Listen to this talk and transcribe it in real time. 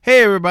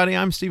Hey everybody,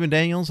 I'm Stephen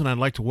Daniels, and I'd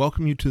like to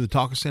welcome you to the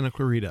Talk of Santa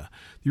Clarita,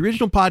 the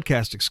original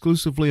podcast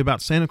exclusively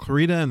about Santa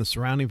Clarita and the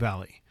surrounding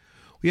valley.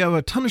 We have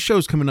a ton of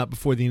shows coming up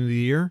before the end of the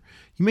year.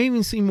 You may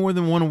even see more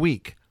than one a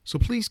week, so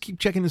please keep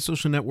checking the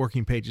social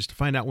networking pages to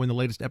find out when the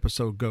latest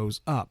episode goes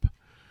up.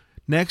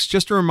 Next,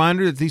 just a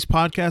reminder that these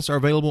podcasts are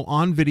available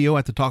on video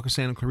at the Talk of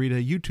Santa Clarita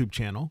YouTube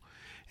channel,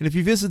 and if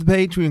you visit the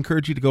page, we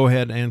encourage you to go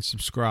ahead and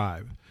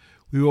subscribe.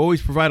 We will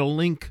always provide a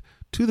link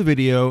to the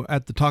video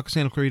at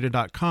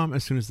thetalkofsantaclarita.com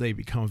as soon as they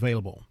become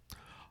available.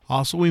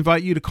 Also, we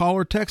invite you to call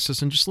or text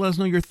us and just let us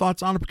know your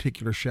thoughts on a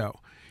particular show.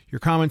 Your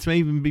comments may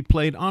even be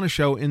played on a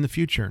show in the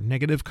future,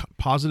 negative,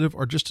 positive,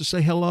 or just to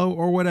say hello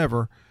or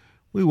whatever.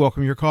 We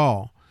welcome your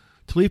call.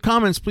 To leave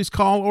comments, please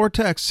call or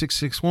text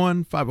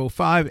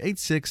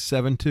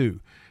 661-505-8672.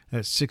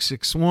 That's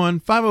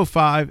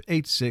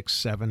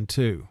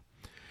 661-505-8672.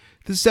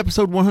 This is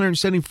episode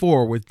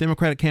 174 with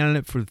Democratic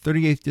candidate for the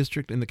 38th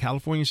District in the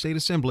California State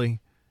Assembly,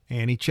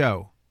 Annie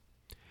Cho.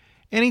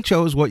 Annie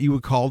Cho is what you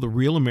would call the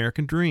real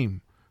American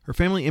dream. Her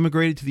family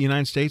immigrated to the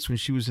United States when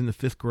she was in the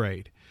 5th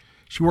grade.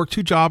 She worked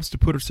 2 jobs to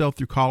put herself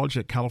through college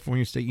at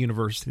California State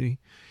University,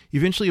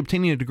 eventually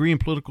obtaining a degree in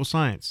political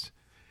science.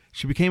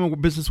 She became a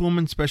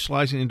businesswoman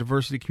specializing in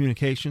diversity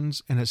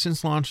communications and has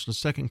since launched a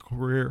second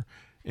career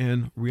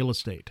in real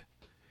estate.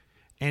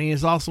 Annie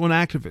is also an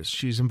activist.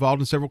 She is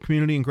involved in several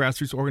community and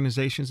grassroots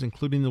organizations,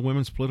 including the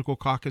Women's Political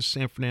Caucus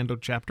San Fernando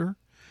chapter,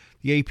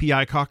 the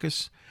API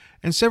Caucus,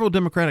 and several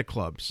Democratic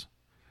clubs.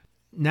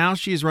 Now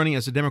she is running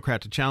as a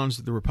Democrat to challenge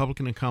the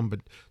Republican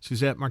incumbent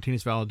Suzette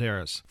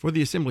Martinez-Valladares for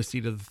the Assembly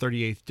seat of the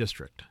 38th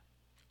District.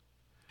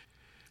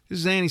 This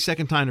is Annie's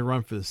second time to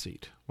run for the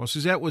seat. While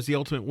Suzette was the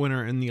ultimate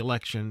winner in the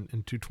election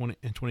in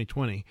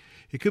 2020,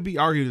 it could be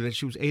argued that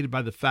she was aided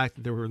by the fact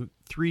that there were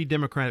 3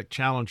 Democratic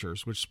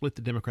challengers, which split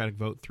the Democratic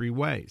vote 3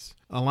 ways,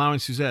 allowing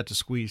Suzette to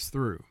squeeze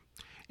through.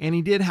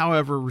 Annie did,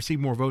 however, receive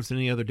more votes than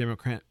any other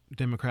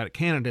Democratic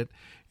candidate,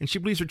 and she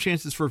believes her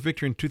chances for a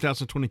victory in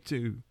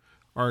 2022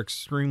 are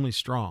extremely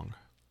strong.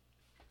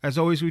 As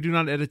always, we do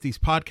not edit these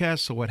podcasts,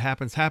 so what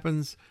happens,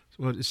 happens.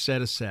 What is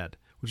said,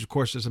 which of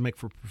course doesn't make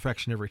for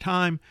perfection every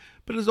time,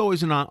 but is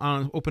always an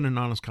open and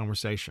honest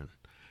conversation.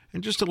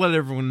 And just to let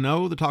everyone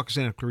know, the Talk of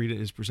Santa Clarita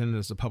is presented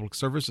as a public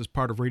service as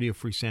part of Radio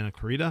Free Santa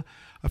Clarita,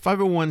 a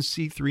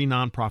 501c3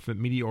 nonprofit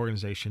media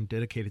organization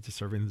dedicated to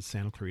serving the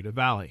Santa Clarita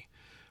Valley.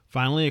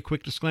 Finally, a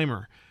quick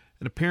disclaimer.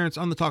 An appearance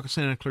on the Talk of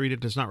Santa Clarita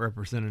does not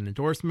represent an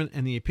endorsement,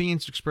 and the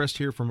opinions expressed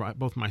here from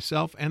both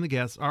myself and the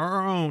guests are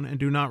our own and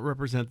do not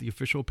represent the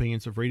official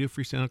opinions of Radio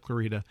Free Santa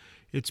Clarita,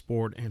 its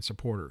board, and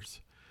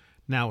supporters.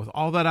 Now, with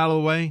all that out of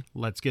the way,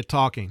 let's get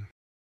talking.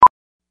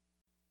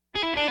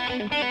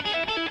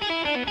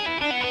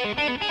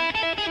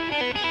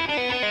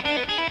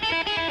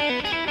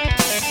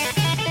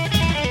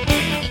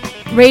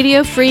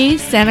 Radio Free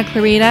Santa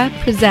Clarita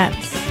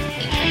presents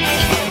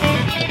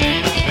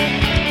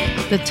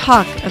The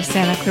Talk of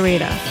Santa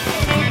Clarita,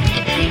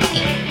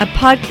 a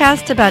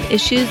podcast about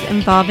issues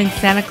involving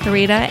Santa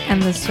Clarita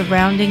and the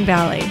surrounding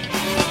valley.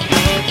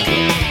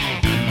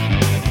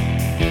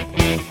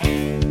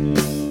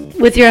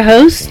 With your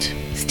host,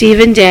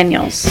 Stephen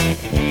Daniels.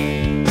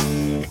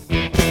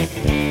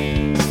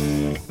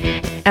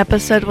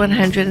 Episode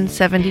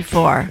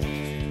 174,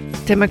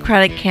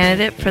 Democratic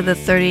candidate for the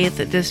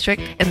 38th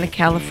District in the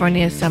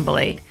California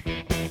Assembly,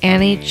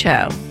 Annie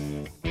Cho.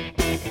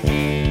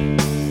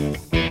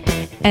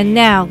 And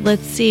now,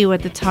 let's see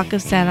what the Talk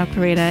of Santa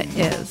Clarita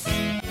is.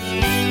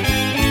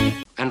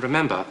 And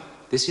remember,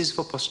 this is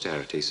for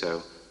posterity,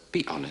 so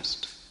be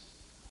honest.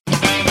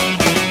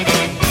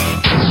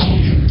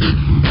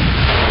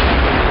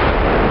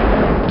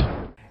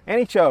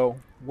 Annie Cho,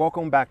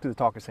 welcome back to the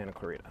Talk of Santa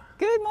Clarita.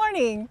 Good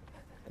morning.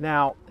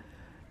 Now,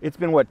 it's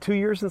been, 2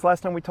 years since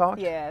last time we talked?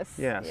 Yes.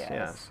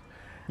 Yes.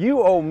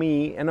 You owe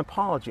me an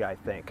apology, I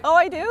think. Oh,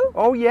 I do?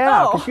 Oh,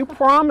 yeah, Oh. because you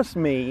promised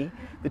me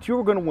that you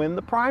were going to win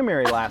the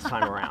primary last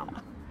time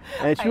around.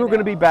 And that you I were going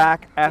to be know.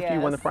 back after you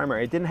won the Yes.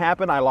 primary. It didn't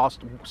happen. I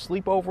lost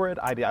sleep over it.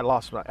 I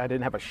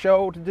didn't have a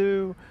show to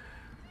do.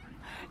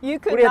 You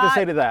could What do you have to not-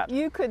 say to that?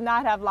 You could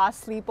not have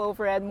lost sleep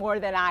over it more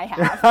than I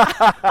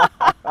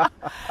have.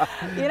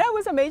 It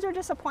was a major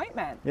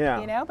disappointment.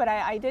 Yeah. But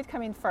I did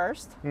come in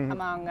first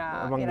among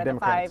the the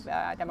Democrats.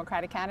 5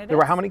 Democratic candidates. There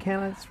were how many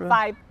candidates for that?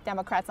 5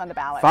 Democrats on the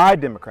ballot.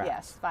 5 Democrats.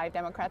 Yes, 5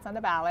 Democrats on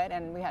the ballot,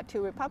 and we had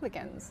 2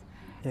 Republicans.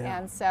 Yeah.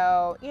 And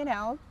so,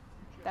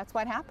 that's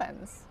what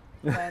happens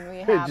when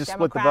we have Just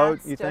split the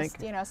vote, Democrats you think?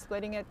 just,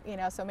 splitting it,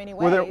 so many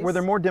ways. Were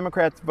there more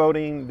Democrats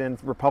voting than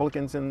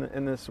Republicans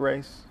in this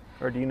race?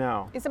 Or do you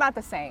know? It's about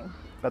the same.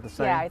 About the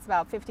same? Yeah, it's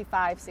about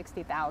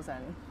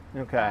 60,000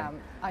 Okay.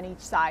 on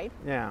each side.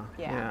 Yeah.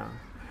 Yeah.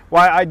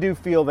 Well, I do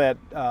feel that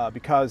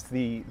because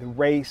the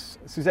race,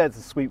 Suzette's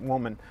a sweet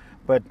woman,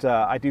 but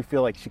I do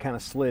feel like she kind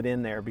of slid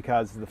in there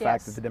because of the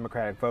fact that Yes. the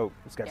Democratic vote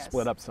has got Yes.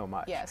 split up so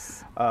much.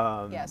 Yes.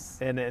 Yes.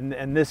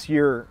 And this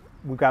year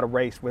we've got a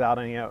race without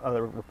any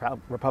other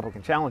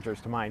Republican challengers,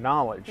 to my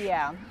knowledge.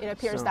 Yeah, it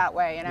appears So, that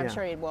way, and I'm yeah.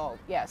 sure it will.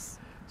 Yes.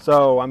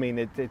 So, I mean,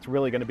 it's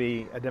really going to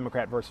be a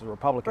Democrat versus a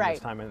Republican Right.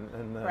 this time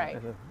in Right.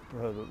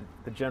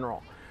 the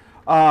general.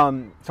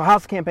 So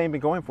how's the campaign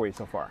been going for you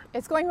so far?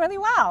 It's going really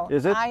well.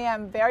 Is it? I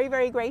am very,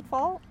 very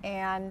grateful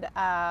and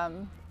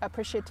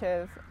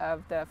appreciative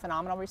of the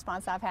phenomenal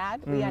response I've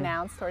had. We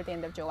announced toward the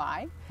end of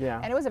July. Yeah.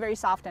 And it was a very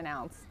soft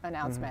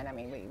announcement. I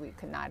mean, we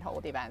could not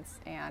hold events.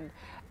 And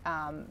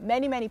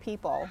many, many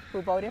people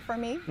who voted for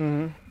me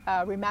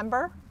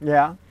remember,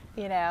 Yeah.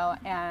 you know,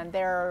 and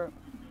they're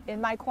in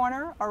my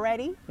corner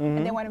already,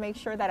 and they want to make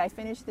sure that I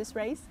finish this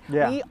race.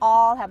 Yeah. We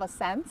all have a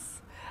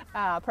sense,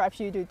 perhaps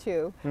you do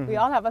too, we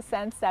all have a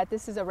sense that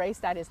this is a race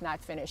that is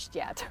not finished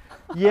yet.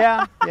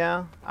 Yeah.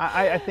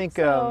 I think,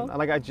 So-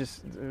 like I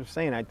just was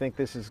saying, I think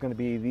this is going to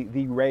be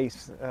the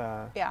race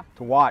Yeah.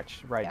 to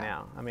watch right Yeah.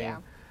 now. I mean,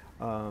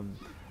 Yeah.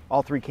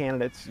 all three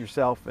candidates,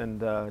 yourself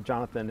and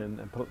Jonathan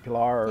and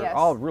Pilar, are Yes.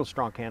 all real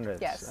strong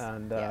candidates Yes.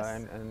 and,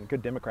 Yes. and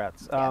good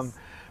Democrats. Yes.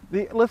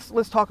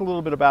 Let's talk a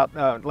little bit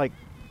about like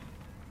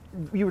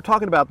you were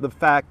talking about the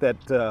fact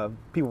that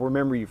people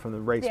remember you from the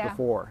race Yeah.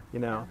 before. You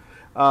know,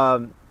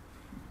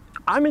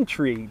 I'm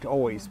intrigued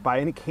always by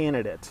any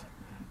candidate,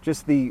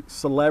 just the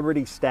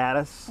celebrity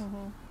status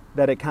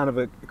that it kind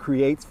of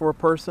creates for a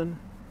person.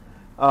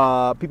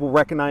 People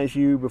recognize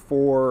you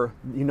before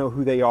you know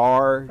who they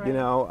are. You Right.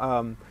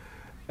 know,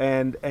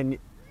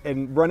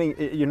 and running,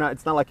 you're not.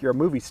 It's not like you're a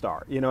movie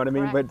star. You know what I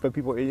mean? Correct. But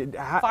people,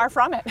 Far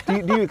from it.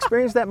 do you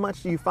experience that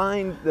much? Do you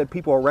find that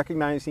people are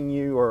recognizing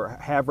you or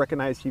have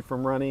recognized you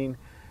from running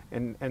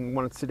and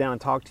want to sit down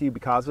and talk to you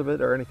because of it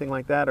or anything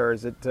like that? Or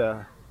is it,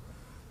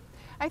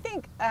 I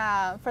think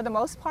for the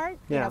most part,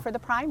 you Yeah. know, for the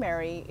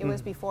primary, it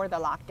was before the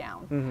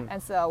lockdown.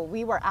 And so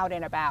we were out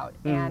and about.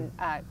 And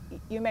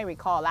you may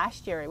recall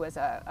last year it was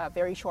a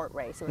very short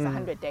race. It was a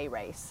 100-day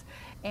race.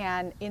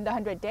 And in the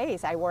 100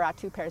 days, I wore out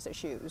 2 pairs of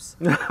shoes.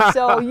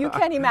 So you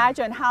can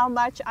imagine how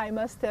much I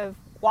must have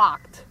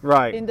walked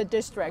Right. in the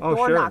district, Oh,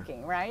 door sure.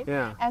 knocking, right?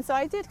 Yeah. And so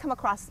I did come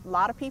across a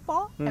lot of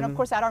people. And of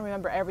course, I don't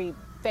remember every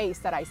face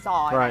that I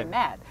saw and I Right.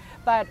 met.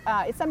 But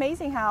it's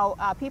amazing how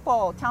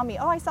people tell me,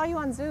 oh, I saw you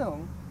on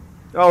Zoom.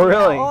 oh,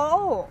 really?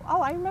 Oh,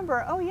 I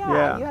remember. Oh, yeah,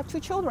 Yeah. you have 2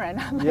 children.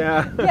 I'm like,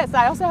 Yeah. Yes,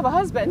 I also have a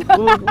husband. a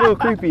little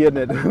creepy, isn't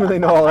it? When they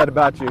know all that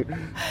about you.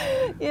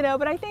 You know,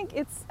 but I think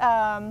it's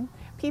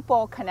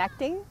people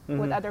connecting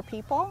with other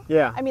people.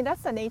 Yeah. I mean,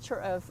 that's the nature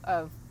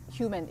of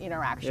human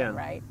interaction,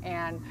 Yeah. right?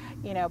 And,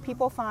 you know,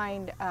 people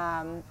find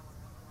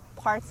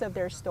parts of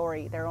their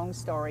story, their own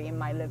story in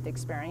my lived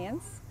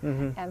experience.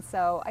 And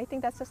so I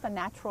think that's just a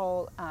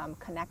natural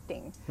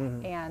connecting.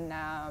 And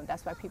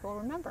that's why people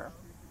remember.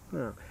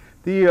 Yeah.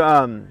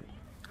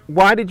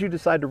 Why did you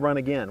decide to run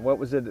again? What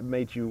was it that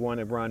made you want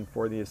to run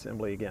for the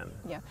assembly again?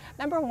 Yeah.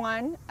 Number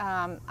one,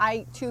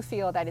 I too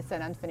feel that it's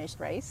an unfinished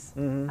race.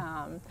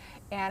 And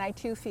I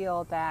too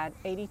feel that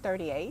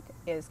 8038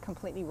 is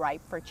completely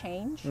ripe for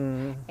change.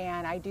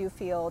 And I do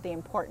feel the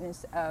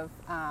importance of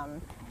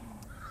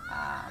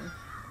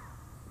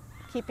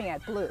keeping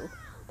it blue.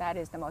 That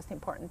is the most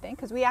important thing,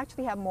 because we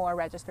actually have more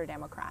registered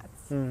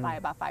Democrats by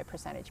about 5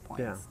 percentage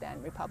points Yeah.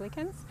 than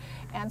Republicans.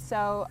 And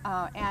so,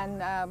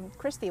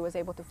 Christie was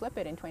able to flip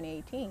it in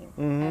 2018.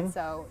 And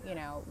so, you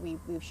know,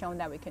 we've shown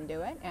that we can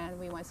do it, and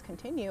we want to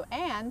continue.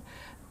 And,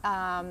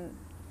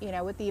 you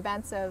know, with the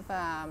events of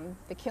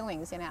the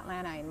killings in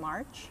Atlanta in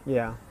March,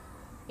 Yeah.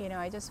 you know,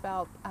 I just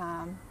felt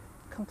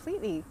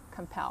completely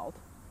compelled.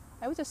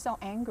 I was just so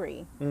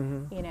angry,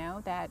 you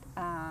know, that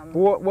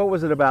What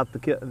was it about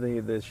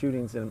the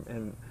shootings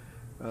in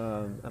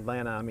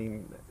Atlanta? I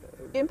mean,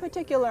 in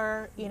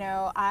particular, you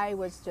know, I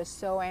was just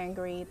so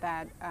angry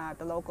that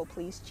the local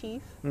police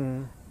chief,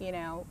 you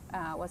know,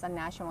 was on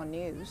national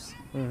news,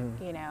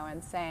 you know,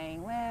 and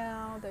saying,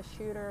 well, the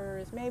shooter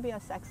is maybe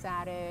a sex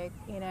addict,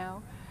 you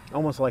know.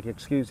 almost like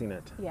excusing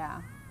it.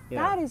 Yeah.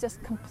 Yeah. That is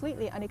just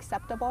completely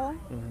unacceptable,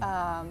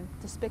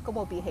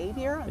 despicable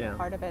behavior on Yeah. the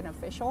part of an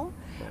official.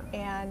 Yeah.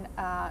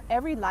 And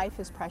every life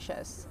is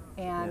precious.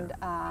 And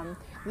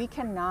we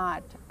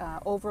cannot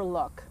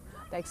overlook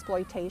the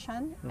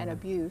exploitation and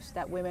abuse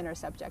that women are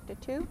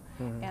subjected to.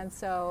 And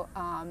so,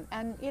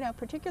 and you know,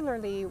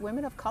 particularly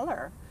women of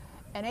color.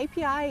 And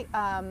API,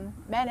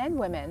 men and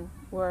women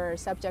were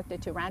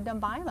subjected to random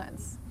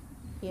violence,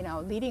 you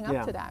know, leading up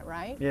Yeah. to that,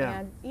 right? Yeah.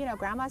 And, you know,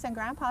 grandmas and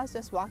grandpas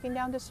just walking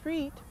down the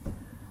street,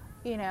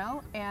 you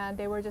know, and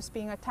they were just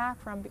being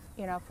attacked from,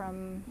 you know,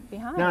 from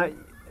behind. Now,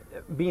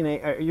 being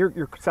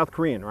you're South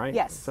Korean, right?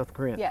 Yes. South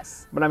Korean.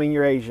 Yes. But I mean,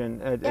 you're Asian.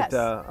 Yes.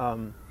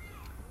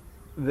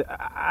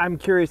 I'm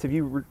curious if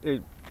you,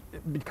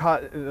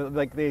 because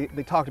like they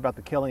talked about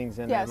the killings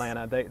in Yes.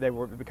 Atlanta. They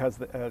were because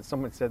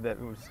someone said that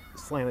it was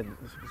slanted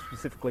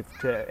specifically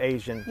to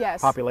Asian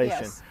Yes,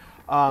 population. yes.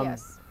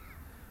 Yes.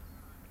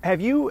 Have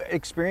you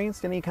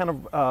experienced any kind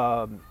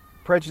of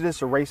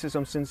prejudice or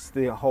racism since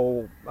the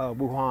whole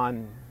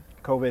Wuhan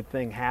COVID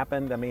thing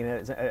happened? I mean,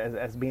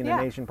 as being Yeah.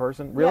 an Asian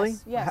person, really?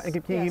 Yes, Can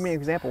you yes. give me an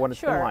example of what it's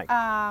Sure. been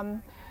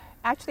like?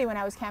 Actually, when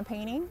I was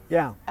campaigning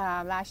Yeah.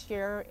 last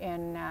year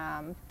in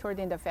toward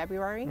the end of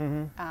February,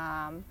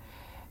 Mm-hmm.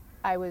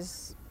 I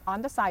was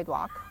on the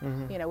sidewalk,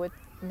 you know, with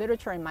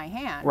literature in my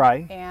hand.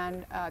 Right.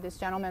 And this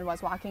gentleman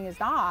was walking his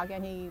dog,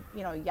 and he,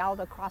 yelled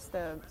across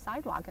the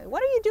sidewalk,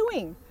 "What are you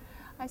doing?"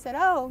 I said,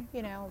 "Oh,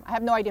 I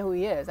have no idea who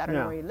he is. I don't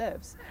know where he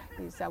lives.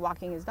 He's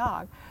walking his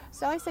dog."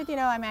 So I said,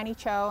 "I'm Annie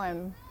Cho,"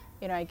 and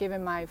I give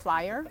him my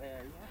flyer,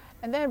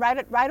 and then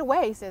right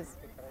away he says,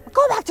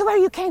 "Go back to where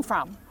you came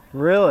from."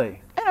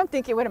 Really? And I'm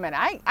thinking, wait a minute,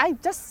 I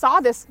just saw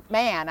this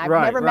man. I've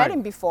never met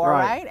him before,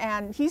 right?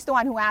 And he's the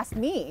one who asked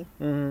me,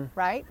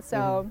 right?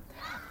 So,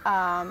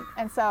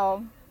 and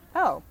so,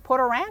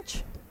 Porter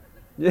Ranch?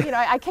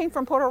 I came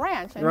from Porter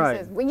Ranch. And he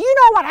says, "Well, you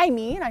know what I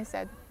mean." I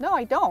said, "No,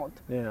 I don't."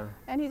 Yeah.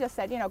 And he just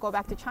said, "Go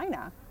back to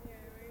China."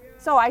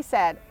 So I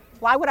said,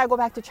 "Why would I go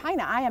back to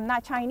China? I am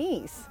not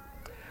Chinese."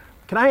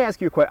 Can I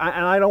ask you a question?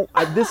 I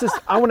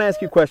want to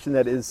ask you a question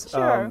that is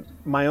Sure.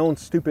 my own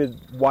stupid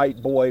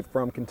white boy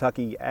from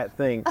Kentucky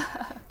thing.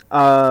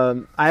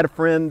 I had a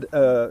friend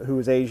who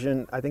was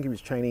Asian. I think he was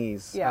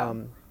Chinese. Yeah.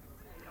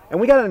 And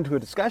we got into a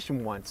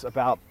discussion once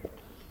about,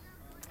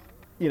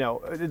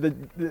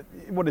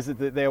 what is it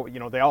that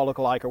they all look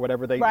alike or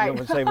whatever they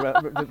would say.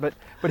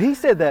 But he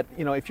said that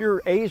if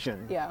you're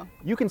Asian,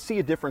 you can see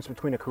a difference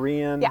between a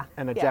Korean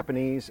and a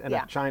Japanese and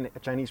a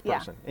Chinese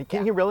person. And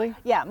can you really?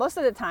 Yeah, most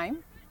of the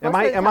time.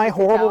 Am I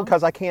horrible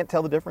because I can't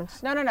tell the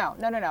difference? No.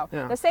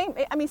 Yeah. The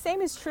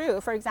same is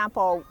true. For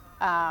example,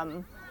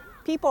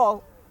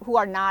 people who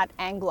are not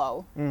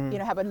Anglo,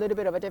 have a little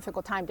bit of a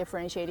difficult time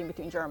differentiating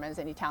between Germans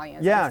and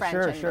Italians and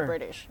French and the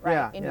British,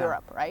 right? In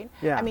Europe, right?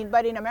 Yeah.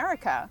 But in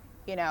America,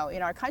 in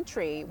our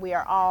country, we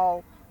are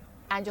all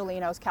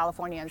Angelenos,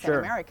 Californians, and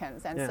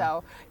Americans, and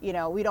so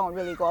we don't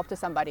really go up to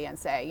somebody and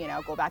say,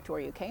 go back to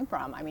where you came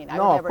from. I mean, I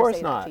would never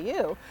say that to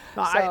you.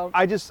 No, so,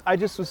 I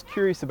just was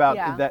curious about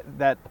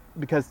that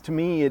because to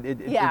me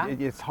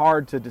it's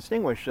hard to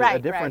distinguish a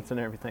difference and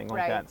everything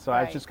like that. So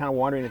I was just kind of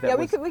wondering if that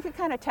was. we could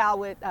kind of tell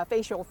with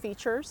facial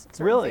features,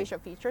 facial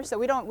features. So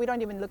we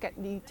don't even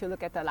need to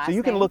look at the last. So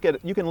you can name. look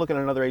at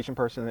another Asian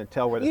person and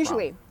tell where they're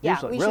Usually, from.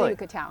 usually really? you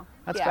could tell.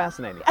 That's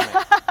fascinating to me.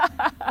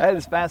 That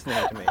is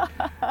fascinating to me.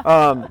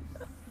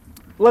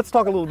 Let's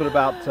talk a little bit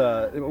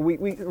about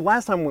we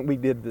last time when we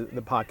did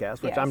the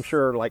podcast, which I'm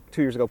sure like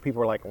 2 years ago people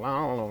were like, well,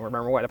 I don't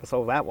remember what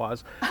episode that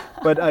was,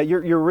 but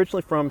you're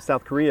originally from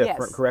South Korea,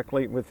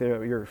 correctly, with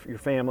your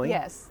family.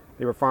 Yes.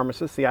 They were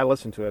pharmacists. See, I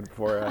listened to it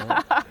before.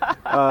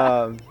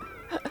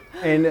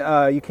 And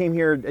you came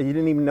here. You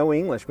didn't even know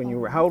English when you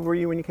were. How old were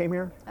you when you came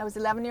here? I was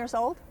 11 years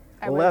old.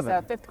 I 11.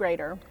 was a 5th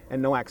grader.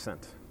 And no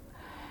accent.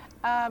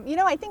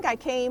 I think I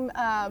came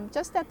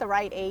just at the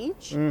right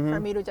age for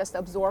me to just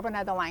absorb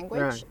another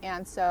language. Right.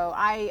 And so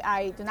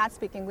I do not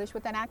speak English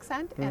with an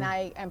accent, and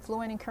I am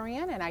fluent in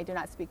Korean, and I do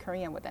not speak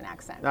Korean with an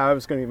accent. That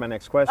was going to be my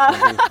next question.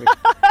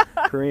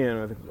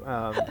 Korean.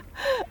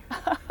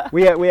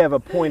 We have a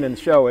point in the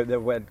show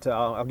that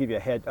I'll give you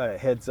a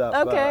heads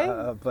up.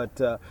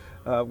 Okay.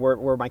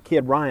 Where my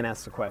kid Ryan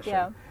asked the question.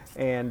 Yeah.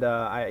 And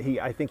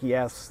I think he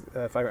asked,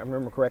 if I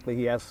remember correctly,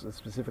 he asked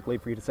specifically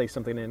for you to say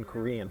something in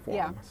Korean for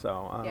him.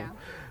 So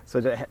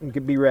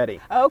be ready.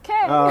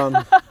 Okay.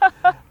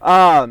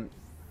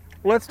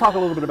 Let's talk a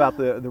little bit about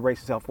the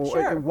race itself.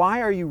 Sure.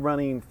 Why are you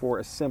running for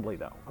assembly,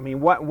 though? I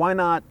mean, why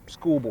not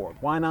school board?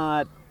 Why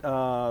not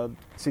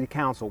city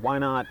council? Why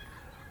not,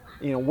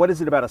 what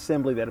is it about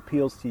assembly that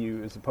appeals to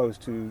you as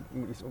opposed to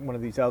one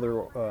of these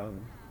other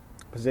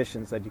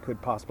positions that you could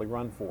possibly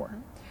run for?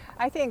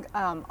 I think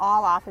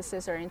all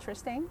offices are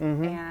interesting,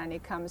 and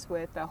it comes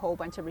with a whole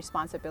bunch of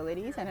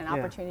responsibilities and an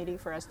opportunity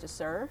for us to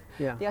serve.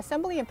 Yeah. The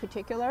assembly in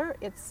particular,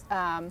 its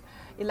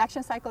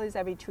election cycle is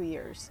every 2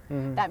 years.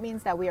 That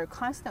means that we are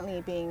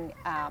constantly being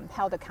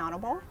held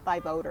accountable by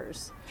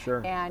voters.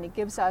 Sure. And it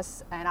gives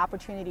us an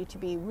opportunity to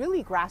be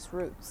really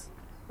grassroots,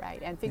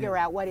 right, and figure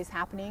out what is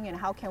happening and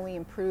how can we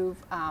improve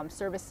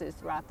services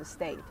throughout the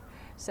state.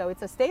 So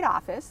it's a state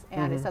office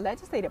and it's a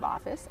legislative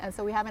office, and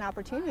so we have an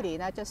opportunity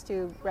not just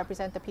to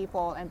represent the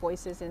people and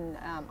voices in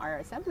our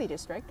assembly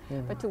district,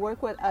 but to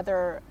work with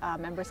other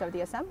members of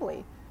the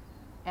assembly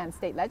and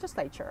state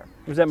legislature.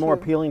 Was that more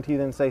appealing to you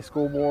than, say,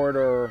 school board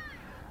or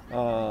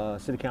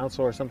city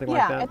council or something like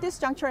that? Yeah, at this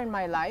juncture in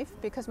my life,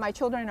 because my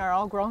children are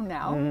all grown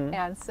now,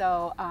 and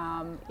so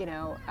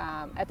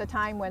at the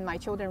time when my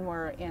children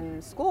were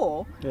in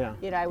school,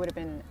 I would have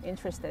been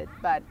interested,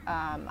 but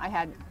I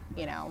had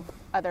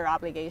other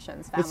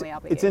obligations, family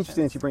obligations. It's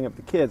interesting that you bring up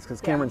the kids, because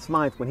Cameron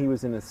Smythe, when he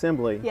was in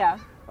assembly,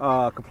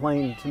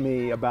 complained to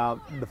me about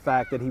the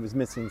fact that he was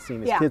missing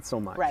seeing his kids so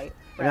much. Right.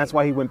 And that's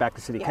why he went back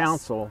to city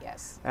council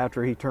Yes.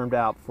 after he turned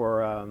out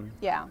for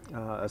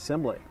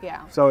assembly.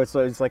 Yeah. So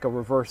it's like a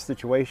reverse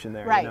situation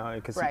there, Right.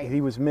 because Right.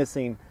 he was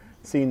missing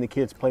seeing the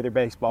kids play their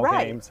baseball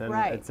Right, games and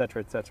right. et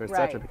cetera,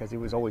 Right. because he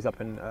was always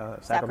up in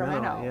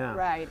Sacramento. Yeah.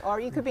 Right. Or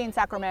you could be in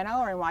Sacramento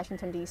or in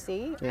Washington,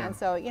 D.C. Yeah. And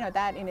so,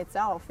 that in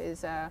itself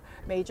is a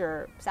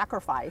major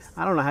sacrifice.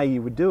 I don't know how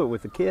you would do it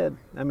with a kid.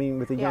 I mean,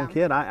 with a young Yeah.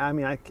 kid. I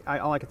mean,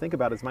 all I can think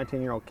about is my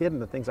 10-year-old kid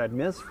and the things I'd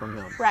miss from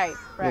him. Right,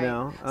 right.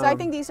 know, So I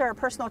think these are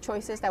personal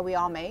choices that we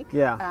all make.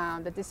 Yeah.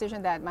 The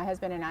decision that my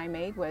husband and I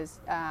made was,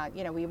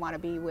 we want to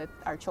be with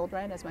our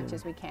children as much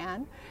as we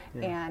can.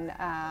 And,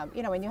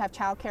 when you have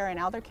childcare and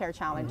elder care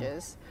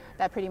challenges,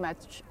 that pretty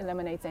much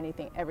eliminates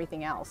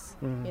everything else.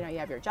 You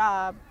have your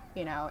job,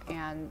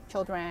 and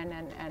children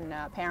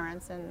and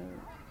parents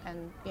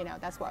and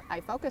that's what I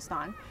focused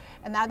on.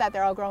 And now that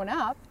they're all grown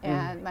up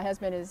and my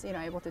husband is,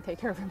 able to take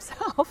care of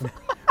himself.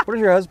 What does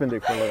your husband do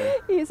for a living?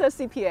 He's a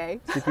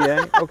CPA.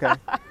 CPA? Okay.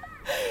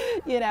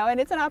 And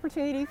it's an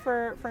opportunity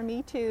for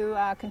me to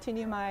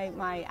continue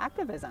my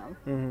activism.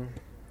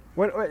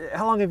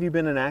 How long have you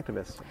been an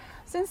activist?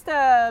 Since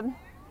the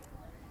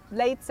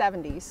late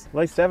 70s.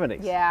 Late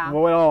 70s? Yeah.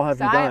 Well, what all have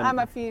So you done? I'm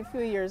a few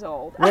years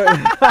old.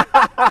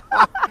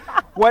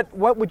 What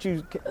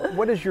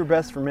is your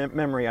best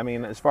memory? I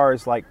mean, as far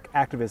as like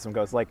activism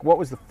goes, like what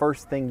was the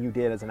first thing you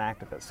did as an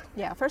activist?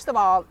 Yeah, first of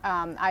all,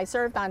 I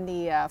served on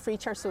the Free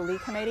Church Soo Lee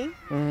Committee,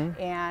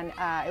 and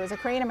it was a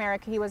Korean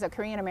American. He was a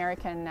Korean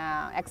American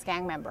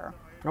ex-gang member.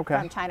 Okay.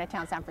 From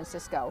Chinatown, San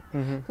Francisco,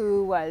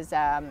 who was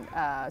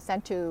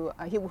sent to,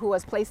 who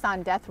was placed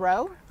on death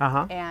row,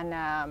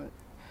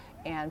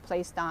 and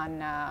placed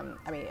on,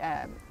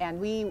 and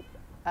we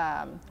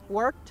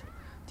worked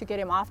to get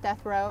him off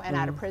death row and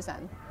out of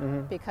prison,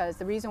 because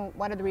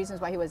one of the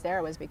reasons why he was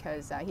there was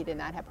because he did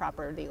not have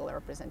proper legal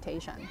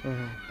representation,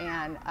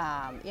 and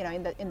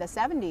in the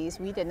 70s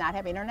we did not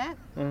have internet,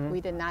 we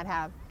did not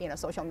have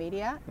social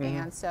media,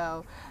 and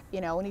so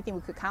only thing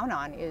we could count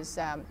on is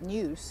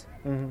news.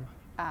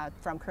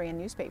 From Korean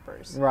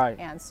newspapers. Right.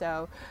 And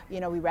so, we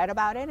read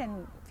about it,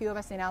 and a few of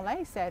us in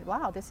LA said,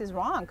 wow, this is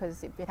wrong,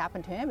 because if it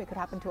happened to him, it could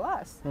happen to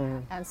us.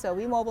 And so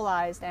we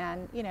mobilized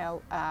and,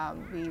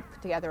 we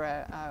put together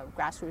a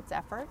grassroots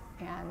effort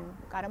and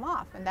got him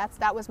off. And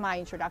that was my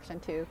introduction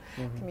to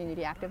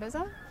community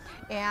activism.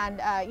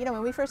 And,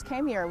 when we first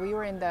came here, we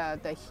were in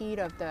the heat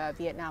of the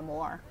Vietnam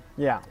War.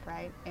 Yeah.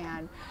 Right.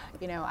 And,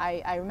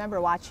 I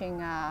remember watching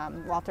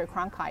Walter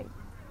Cronkite,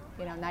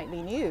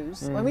 nightly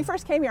news. When we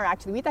first came here,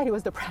 actually, we thought he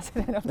was the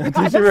president of the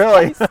United Did you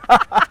really? States.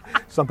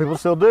 Some people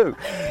still do.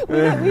 we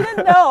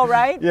didn't know,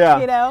 right?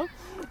 Yeah.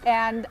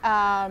 And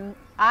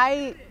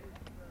I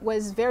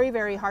was very,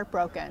 very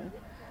heartbroken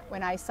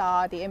when I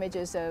saw the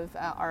images of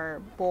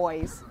our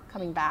boys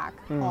coming back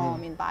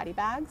home in body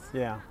bags.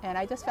 Yeah. And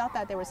I just felt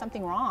that there was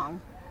something wrong.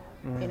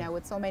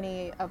 With so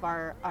many of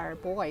our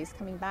boys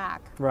coming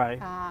back. Right.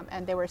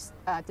 And they were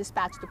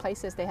dispatched to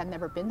places they had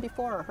never been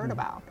before or heard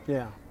about.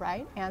 Yeah.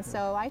 Right? And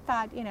so I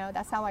thought,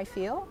 that's how I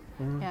feel,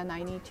 and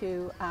I need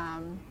to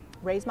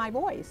raise my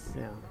voice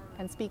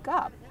and speak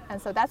up. And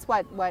so that's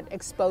what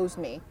exposed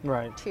me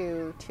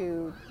to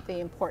the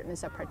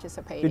importance of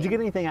participating. Did you get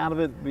anything out of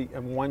it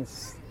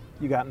once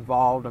you got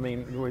involved? I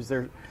mean, was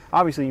there,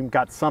 obviously you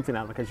got something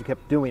out of it because you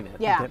kept doing it.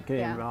 Yeah, you kept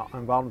getting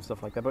involved in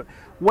stuff like that. But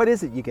what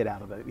is it you get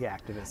out of it, the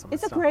activism?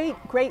 It's a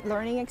great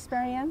learning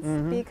experience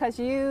because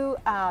you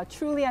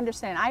truly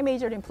understand. I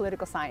majored in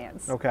political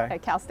science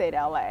at Cal State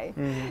LA.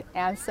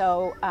 And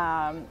so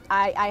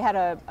I had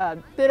a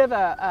bit of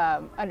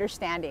a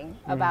understanding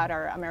about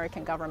our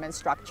American government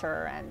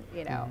structure and,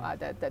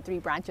 the three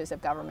branches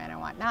of government and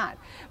whatnot.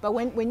 But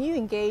when you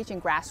engage in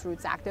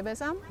grassroots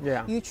activism,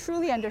 you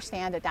truly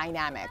understand the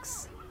dynamics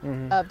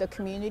of the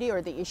community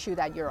or the issue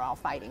that you're all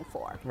fighting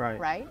for,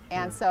 right?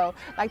 And so,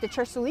 like the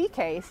Church Soo Lee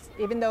case,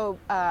 even though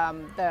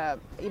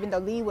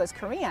Lee was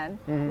Korean,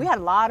 we had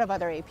a lot of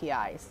other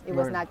APIs. It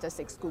was not just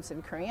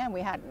exclusive Korean.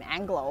 We had an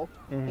Anglo,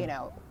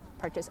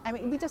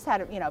 we just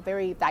had a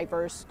very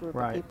diverse group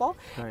of people.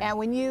 And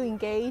when you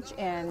engage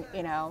in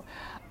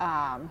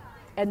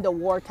end the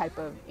war type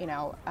of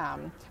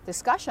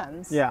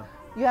discussions,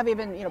 you have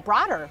even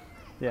broader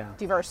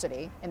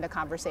diversity in the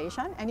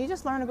conversation, and you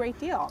just learn a great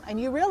deal. And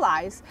you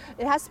realize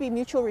it has to be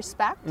mutual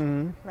respect,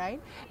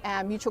 right?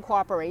 And mutual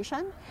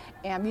cooperation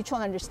and mutual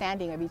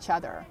understanding of each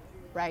other,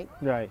 right?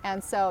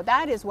 And so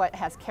that is what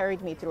has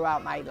carried me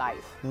throughout my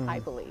life,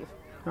 I believe.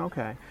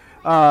 Okay.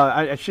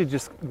 I should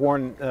just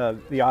warn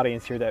the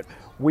audience here that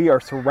we are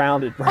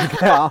surrounded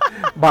right now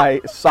by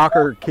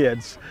soccer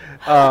kids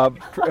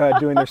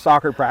doing their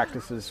soccer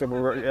practices. So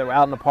we're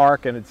out in the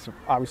park, and it's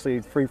obviously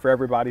free for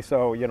everybody,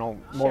 so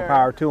more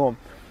power to them.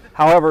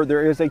 However,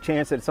 there is a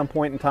chance that at some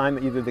point in time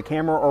that either the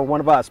camera or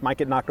one of us might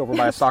get knocked over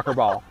by a soccer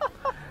ball.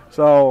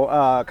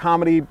 So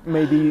comedy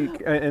may be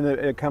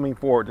coming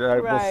forward.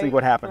 We'll see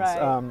what happens.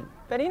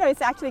 But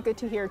it's actually good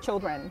to hear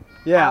children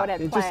out at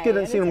play.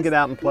 Just see them get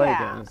out and play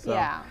again. So.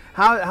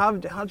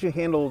 How'd you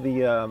handle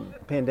the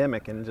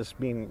pandemic and just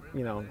being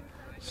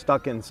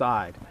stuck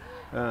inside?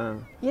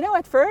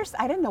 At first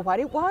I didn't know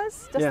what it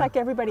was, just like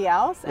everybody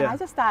else, and I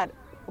just thought,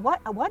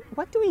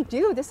 what do we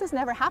do? This has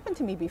never happened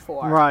to me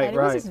before. And it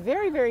was just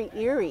very, very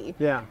eerie.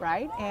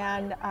 Right?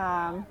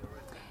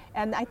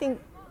 And I think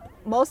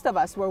most of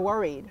us were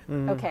worried,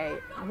 okay,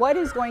 what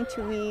is going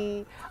to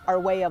be our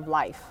way of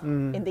life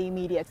in the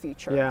immediate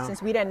future? Yeah.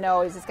 Since we didn't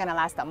know, is this going to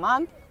last a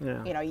month,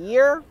 Yeah. a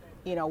year,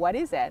 what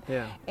is it?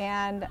 Yeah.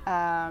 And,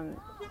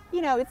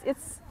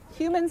 it's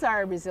humans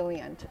are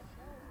resilient,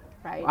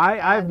 right?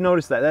 I've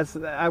noticed that.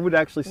 I would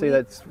actually say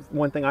that's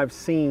one thing I've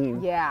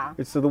seen. Yeah.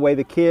 It's the way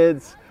the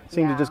kids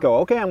seem to Yeah. just go,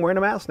 okay, I'm wearing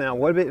a mask now.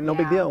 What no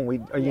big Yeah. deal. And we,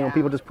 Yeah.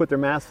 people just put their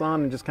masks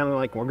on and just kind of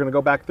like, we're going to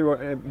go back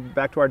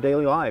to our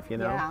daily life,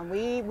 Yeah,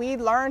 we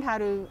learned how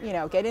to,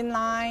 get in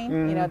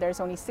line. There's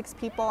only 6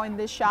 people in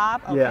this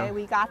shop. Okay, Yeah.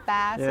 we got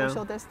that. Yeah.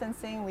 Social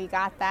distancing, we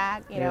got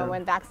that. Yeah.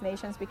 When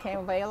vaccinations became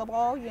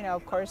available,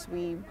 of course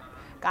we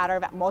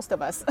got most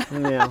of us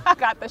Yeah.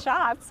 got the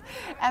shots.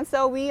 And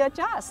so we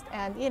adjust.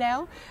 And,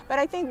 but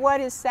I think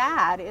what is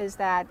sad is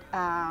that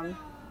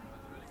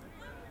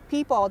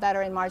people that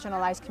are in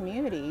marginalized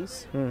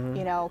communities,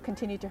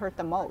 continue to hurt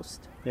the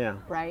most. Yeah.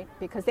 Right?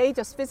 Because they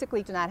just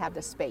physically do not have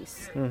the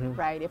space,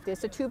 right? If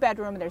there's a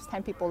 2-bedroom and there's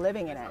 10 people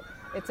living in it,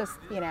 it's just,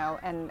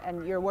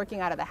 and you're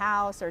working out of the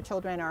house or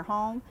children are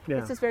home, Yeah.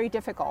 it's just very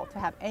difficult to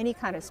have any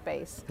kind of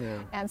space. Yeah.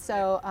 And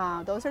so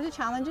those are the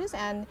challenges.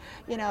 And,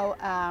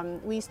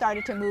 we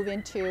started to move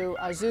into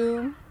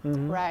Zoom,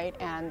 right?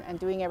 And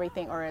doing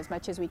everything or as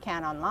much as we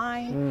can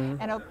online.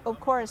 And of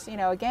course,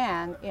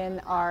 again,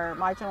 in our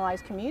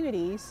marginalized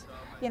communities,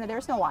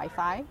 there's no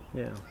Wi-Fi,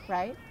 Yeah.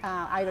 right?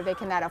 Either they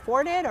cannot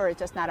afford it or it's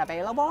just not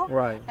available.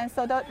 Right. And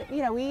so,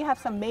 we have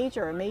some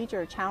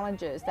major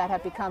challenges that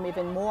have become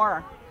even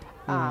more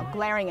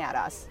glaring at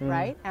us,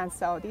 right? And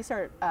so these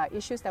are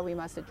issues that we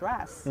must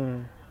address.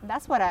 And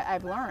that's what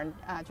I've learned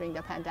during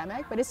the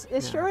pandemic. But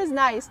it sure is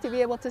nice to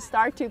be able to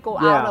start to go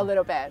out a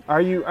little bit.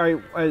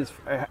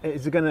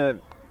 Is it going to,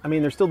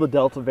 there's still the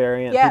Delta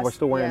variant. Yes, People are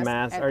still wearing yes,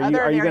 masks. and Are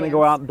other you going to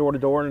go variants. out door to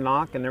door and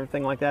knock and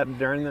everything like that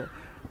during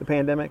the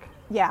pandemic?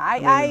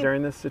 Yeah,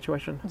 during this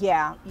situation?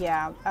 Yeah.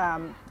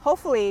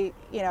 Hopefully,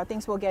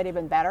 things will get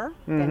even better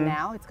than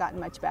now. It's gotten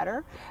much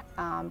better.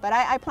 But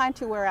I plan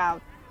to wear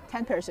out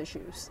 10 pairs of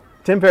shoes.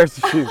 10 pairs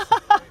of shoes.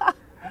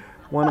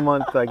 One a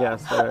month, I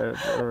guess.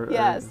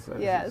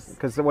 Yes.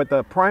 Because what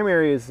the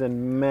primary is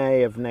in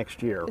May of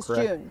next year, It's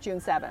correct? June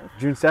 7th.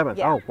 June 7th.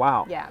 Yeah. Oh,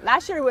 wow. Yeah.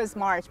 Last year was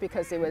March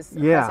because it was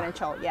Yeah.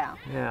 presidential. Yeah.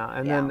 Yeah,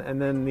 and Yeah.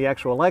 then the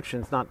actual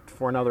election's not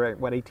for another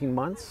 18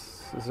 months?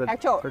 Is it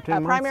Actual 13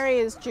 months? primary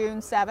is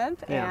June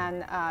 7th, Yeah.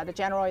 and the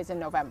general is in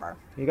November.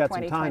 You got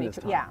some time this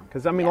 2022. time. Yeah.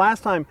 Because Yeah.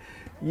 last time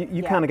you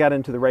Yeah. kind of got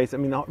into the race. It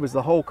was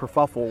the whole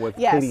kerfuffle with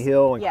Yes, Katie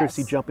Hill and yes.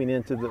 Christy jumping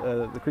into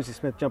the Christy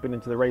Smith jumping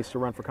into the race to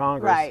run for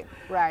Congress.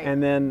 Right.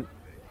 And then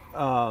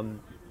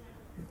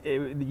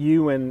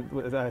you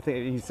and I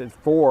think you said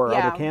 4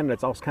 Yeah. other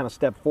candidates all kind of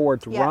stepped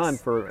forward to Yes, run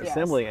for yes.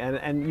 assembly,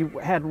 and you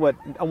had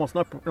almost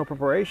no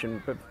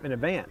preparation but in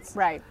advance.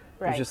 Right.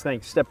 You just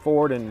think step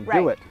forward and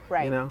do it.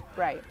 Right. You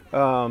Right.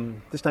 know.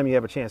 This time you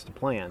have a chance to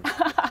plan.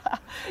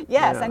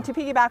 Yes, Yeah. and to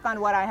piggyback on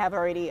what I have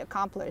already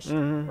accomplished,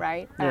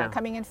 right? Yeah.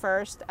 Coming in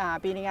first,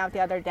 beating out the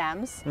other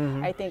Dems,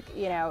 I think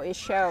it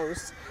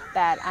shows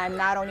that I'm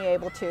not only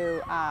able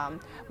to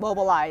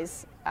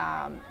mobilize,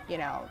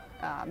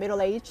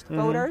 middle-aged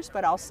voters,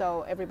 but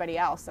also everybody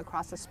else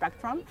across the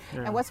spectrum.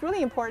 Yeah. And what's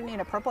really important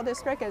in a purple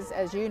district, is,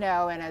 as you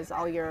know, and as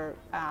all your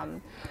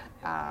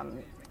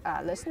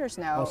listeners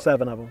know, All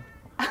 7 of them.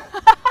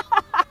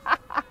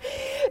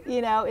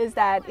 is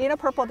that in a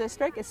purple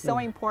district, it's so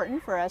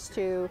important for us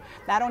to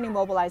not only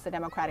mobilize the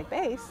Democratic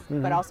base,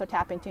 but also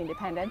tap into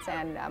independents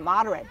and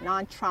moderate,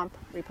 non-Trump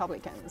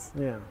Republicans.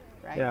 Yeah.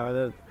 Right.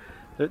 Yeah.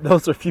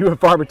 Those are few and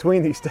far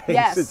between these days.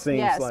 Yes, it seems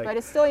yes, like. but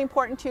it's still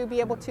important to be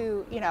able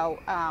to,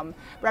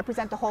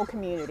 represent the whole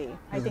community.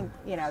 I think,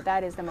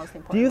 that is the most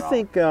important Do you role.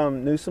 think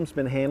Newsom's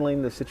been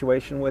handling the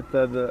situation with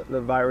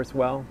the virus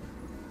well?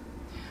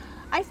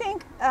 I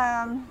think,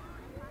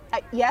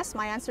 yes,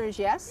 my answer is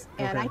yes.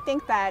 And Okay. I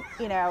think that,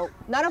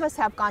 none of us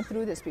have gone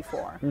through this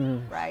before,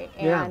 right?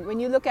 And Yeah. when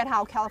you look at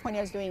how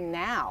California is doing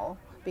now,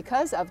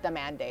 because of the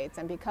mandates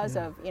and because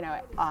of,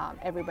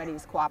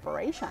 everybody's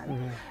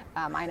cooperation,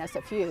 minus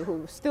a few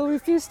who still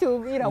refuse to,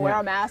 wear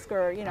a mask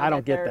or, I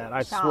don't get their that.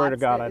 I swear to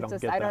shots. God, I It's don't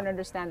just, get I don't that.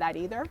 understand that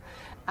either,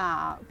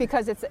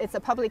 because it's a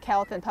public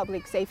health and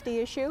public safety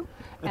issue.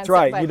 That's And so-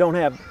 right. but- You don't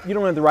have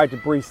the right to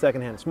breathe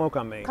secondhand smoke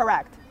on me.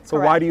 Correct. So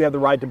why do you have the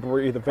right to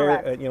breathe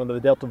Correct. the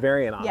Delta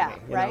variant on Yeah, me?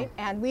 you right.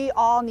 know? And we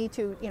all need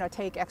to,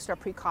 take extra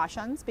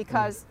precautions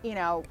because,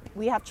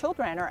 we have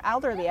children or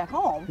elderly at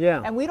home.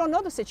 Yeah. And we don't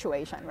know the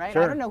situation, right?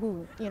 Sure. I don't know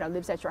who,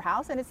 lives at your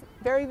house, and it's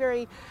very,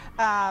 very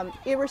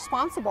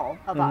irresponsible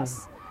of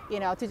us,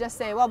 to just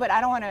say, well, but I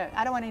don't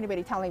want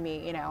anybody telling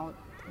me,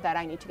 that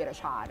I need to get a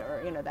shot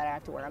or, that I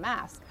have to wear a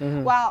mask.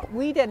 Well,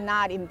 we did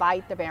not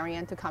invite the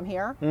variant to come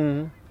here,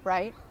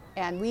 right?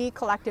 And we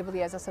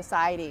collectively as a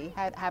society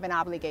have an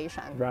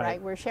obligation,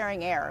 right? We're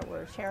sharing air,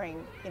 we're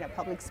sharing,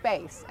 public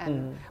space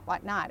and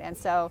whatnot. And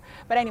so,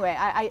 but anyway,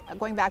 I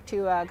going back to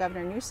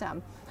Governor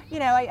Newsom,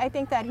 I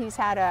think that he's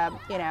had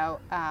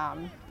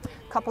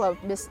couple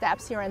of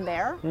missteps here and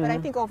there, but I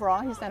think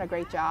overall he's done a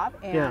great job.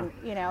 And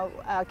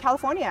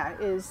California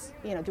is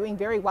doing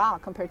very well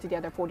compared to the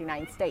other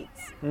 49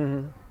 states.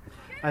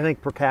 I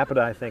think per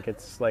capita, I think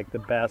it's like the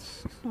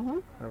best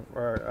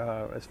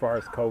as far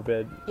as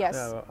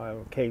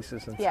COVID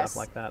cases and stuff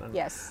like that. And,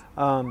 yes.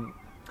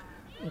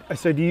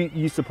 So do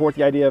you support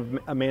the idea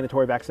of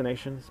mandatory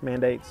vaccinations,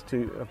 mandates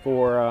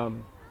for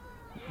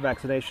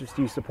vaccinations?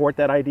 Do you support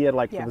that idea,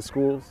 like for the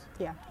schools?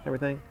 Yeah.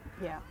 Everything?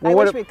 Yeah. Well, I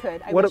wish we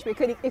could. I wish we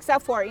could,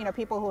 except for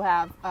people who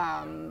have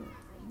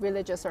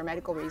religious or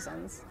medical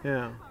reasons.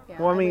 Yeah. Yeah.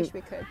 Well, I mean, wish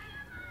we could.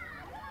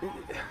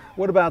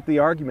 What about the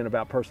argument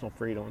about personal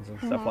freedoms and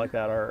stuff like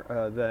that, or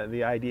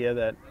the idea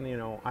that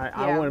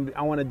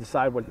I want to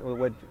decide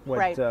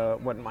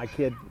what my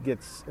kid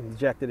gets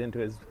injected into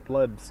his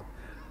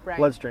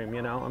bloodstream? I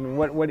mean,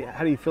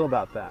 how do you feel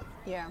about that?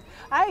 Yeah,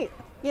 I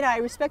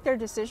respect their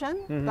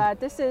decision, but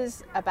this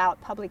is about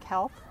public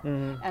health,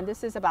 and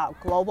this is about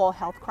global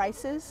health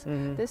crisis.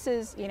 This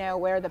is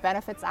where the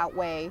benefits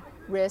outweigh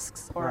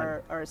risks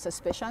or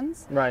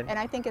suspicions. Right. And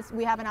I think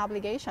we have an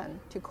obligation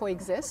to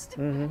coexist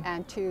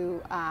and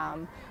to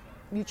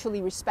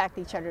mutually respect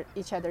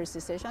each other's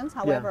decisions.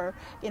 However,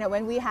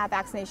 when we have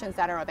vaccinations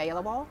that are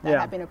available, that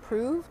have been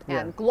approved,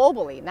 and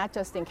globally, not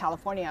just in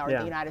California or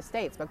the United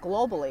States, but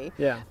globally,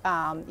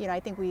 I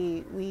think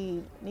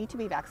we need to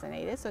be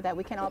vaccinated so that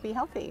we can all be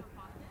healthy,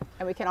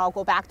 and we can all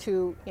go back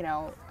to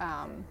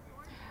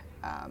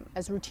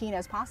as routine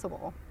as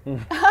possible.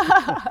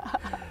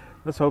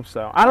 Let's hope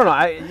so. I don't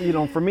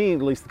know. For me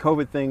at least, the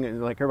COVID thing,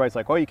 like everybody's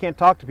like, "Oh, you can't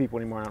talk to people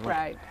anymore." I'm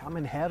like, "I'm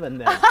in heaven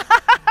then."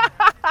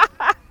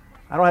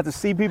 I don't have to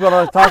see people. I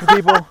don't have to talk to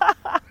people.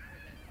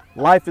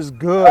 Life is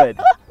good.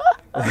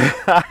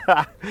 Let's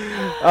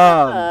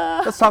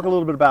talk a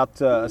little bit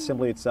about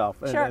Assembly itself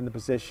and the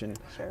position.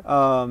 Sure.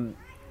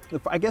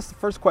 I guess the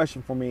first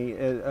question for me,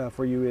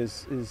 for you,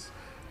 is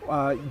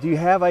do you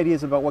have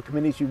ideas about what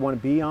committees you want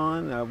to be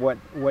on, what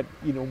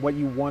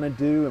you want to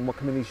do, and what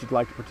committees you'd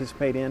like to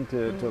participate in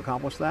to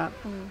accomplish that?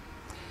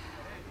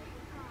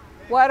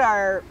 What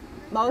are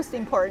most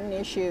important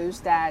issues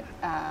that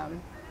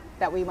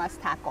we must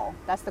tackle?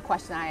 That's the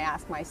question I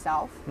ask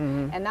myself.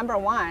 And number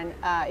one,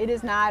 it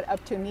is not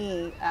up to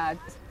me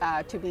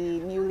to be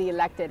newly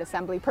elected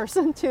assembly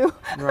person to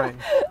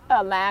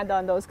land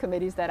on those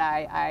committees that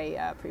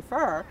I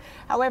prefer.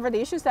 However,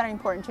 the issues that are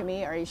important to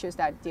me are issues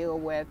that deal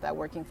with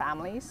working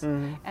families.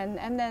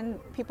 And then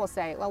people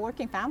say, well,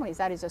 working families,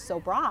 that is just so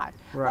broad.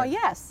 Well,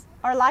 yes.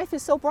 Our life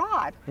is so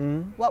broad.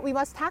 What we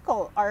must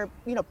tackle are,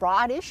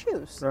 broad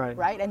issues,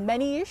 right? And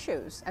many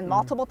issues, and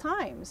multiple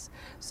times.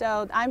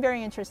 So I'm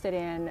very interested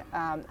in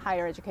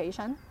higher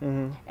education,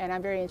 and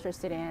I'm very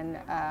interested in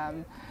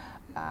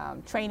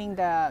training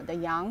the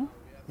young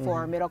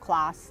for middle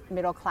class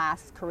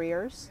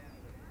careers.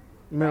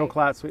 Middle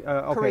class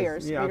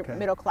careers,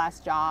 middle class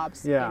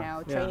jobs,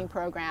 training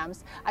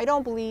programs. I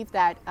don't believe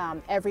that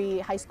every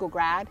high school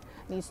grad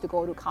needs to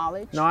go to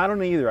college. No, I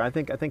don't either. I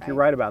think you're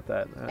right about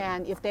that.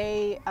 And if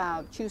they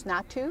choose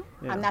not to,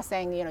 I'm not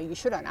saying you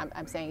shouldn't.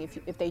 I'm saying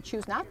if they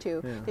choose not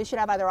to, they should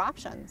have other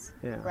options,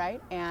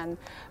 right? And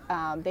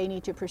they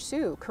need to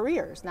pursue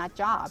careers, not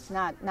jobs,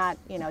 not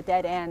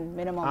dead end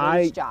minimum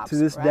wage jobs. To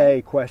this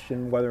day,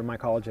 question whether my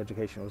college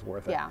education was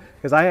worth it. Yeah.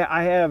 Because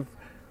I have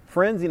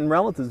friends and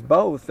relatives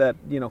both that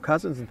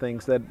cousins and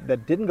things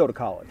that didn't go to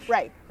college,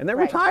 and they're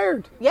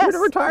retired. Yes,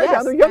 they're retired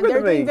now. They're younger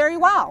than me. They're doing very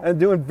well and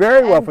doing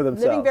very well for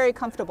themselves, living very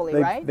comfortably.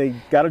 They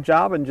got a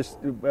job and just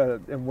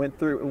and went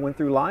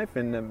through life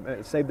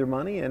and saved their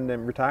money and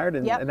then retired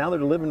and now they're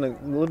living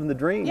the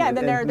dream. Yeah, and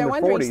then they're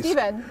wondering, 40s.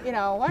 Stephen,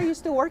 why are you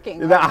still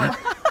working?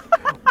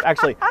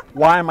 Actually,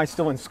 why am I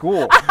still in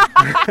school?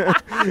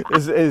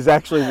 is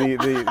actually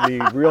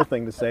the real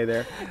thing to say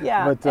there.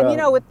 Yeah, but,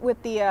 and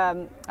with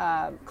the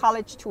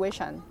college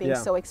tuition being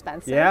so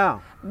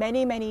expensive,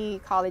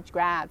 many college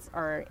grads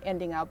are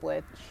ending up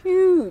with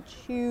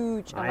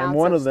huge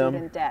amounts of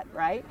student debt,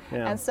 right?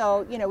 Yeah. And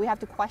so we have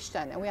to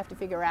question and we have to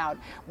figure out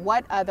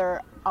what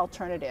other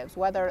alternatives,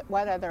 what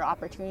other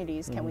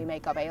opportunities can we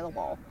make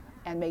available,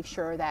 and make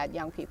sure that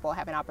young people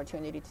have an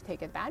opportunity to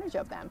take advantage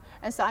of them.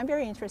 And so I'm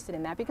very interested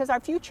in that because our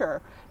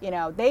future,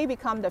 they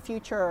become the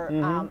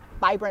future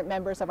vibrant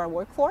members of our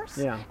workforce,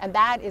 and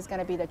that is going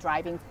to be the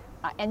driving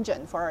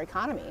engine for our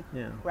economy,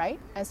 right?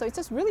 And so it's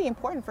just really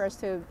important for us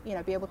to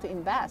be able to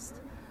invest.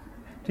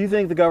 Do you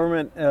think the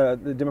government,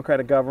 the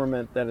Democratic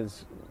government that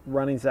is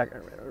running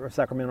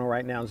Sacramento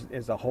right now, is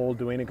as a whole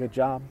doing a good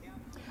job?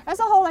 As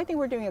a whole, I think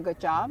we're doing a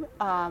good job.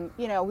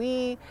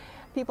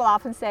 People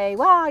often say,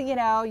 well,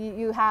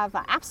 you have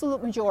an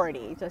absolute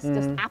majority, just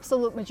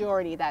absolute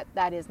majority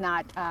that is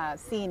not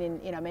seen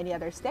in many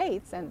other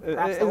states, and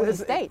perhaps the only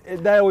state.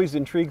 That always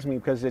intrigues me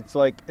because it's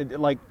like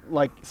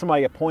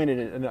somebody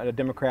appointed a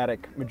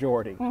Democratic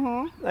majority.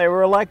 They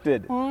were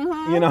elected.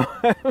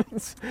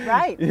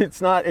 Right.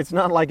 It's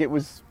not like it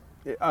was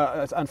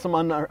some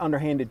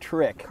underhanded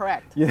trick.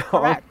 Correct.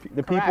 Correct.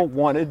 The people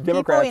wanted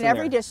Democrats. People in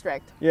every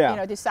district,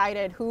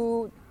 decided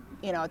who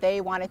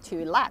they wanted to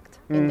elect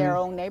in their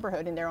own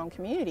neighborhood, in their own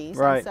communities.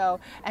 Right.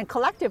 And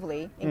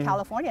collectively in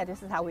California,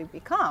 this is how we've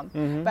become.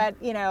 But,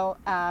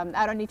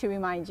 I don't need to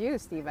remind you,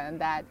 Stephen,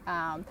 that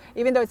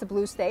even though it's a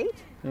blue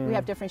state, we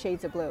have different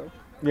shades of blue.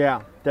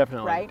 Yeah,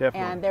 definitely. Right,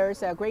 Definitely. and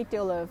there's a great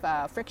deal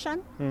of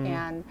friction,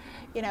 and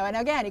and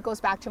again, it goes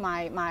back to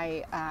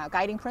my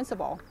guiding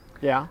principle: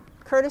 Yeah.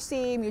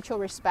 courtesy, mutual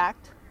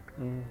respect,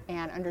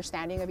 and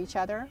understanding of each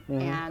other,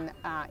 and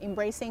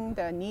embracing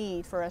the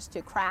need for us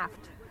to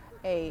craft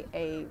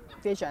a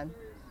vision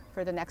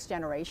for the next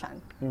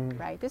generation.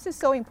 Right, this is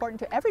so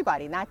important to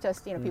everybody, not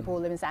just people who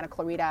live in Santa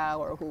Clarita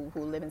or who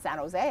live in San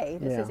Jose.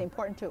 This is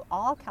important to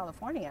all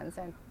Californians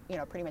and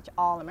pretty much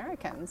all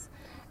Americans.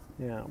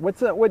 Yeah.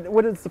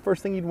 What is the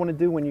first thing you'd want to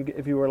do when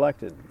you were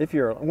elected?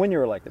 When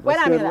you're elected? When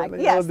Let's I'm do it- elected,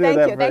 let's yes, do thank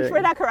that you. Thanks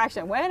for that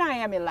correction. When I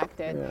am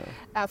elected,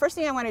 first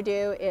thing I want to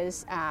do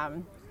is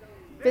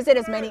visit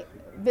as many.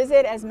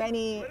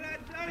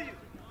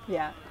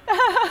 Yeah.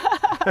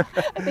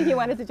 I think he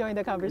wanted to join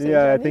the conversation.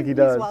 Yeah, I think he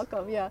does. He's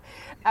welcome. Yeah.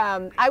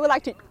 I would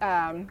like to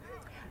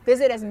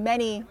visit as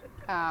many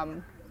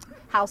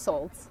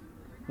households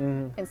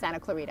in Santa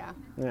Clarita.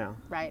 Yeah.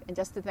 Right, and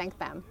just to thank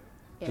them.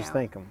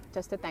 Thank them.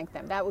 Just to thank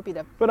them. That would be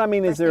the. But I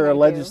mean, is first thing there a I do.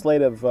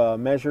 legislative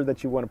measure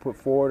that you want to put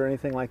forward or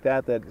anything like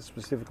that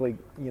specifically,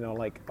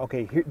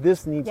 okay,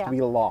 this needs to be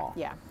a law?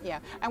 Yeah.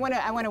 I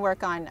want to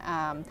work on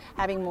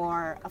having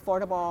more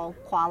affordable,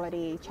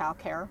 quality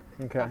childcare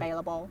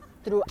available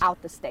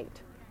throughout the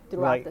state.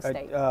 Can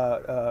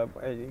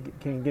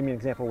you give me an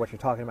example of what you're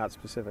talking about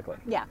specifically?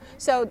 Yeah.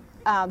 So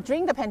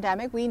during the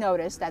pandemic, we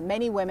noticed that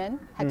many women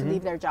had to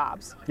leave their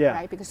jobs,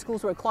 right, because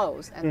schools were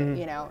closed, and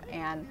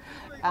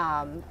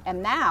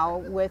and now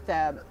with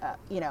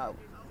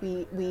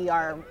we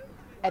are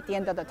at the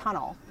end of the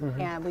tunnel,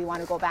 and we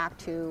want to go back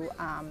to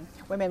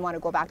women want to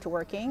go back to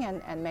working,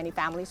 and many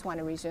families want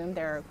to resume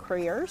their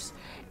careers,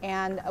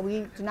 and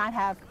we do not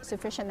have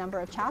sufficient number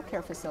of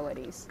childcare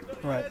facilities.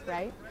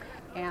 Right.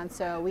 And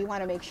so we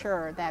want to make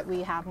sure that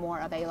we have more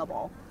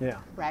available,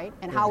 right?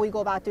 And how we go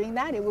about doing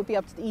that, it would be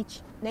up to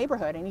each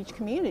neighborhood and each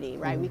community,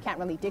 right? We can't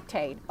really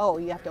dictate,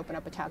 you have to open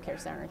up a child care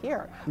center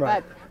here.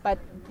 Right. But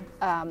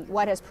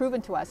what has proven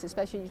to us,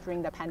 especially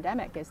during the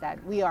pandemic, is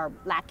that we are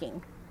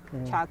lacking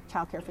child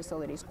care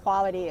facilities,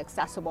 quality,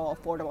 accessible,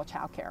 affordable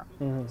child care.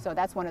 So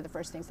that's one of the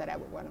first things that I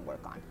would want to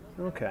work on.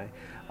 Okay.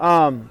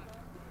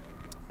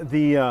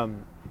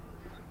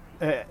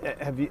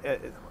 Have you...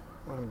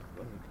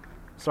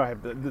 Sorry,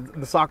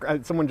 the soccer.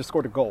 Someone just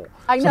scored a goal.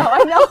 I know.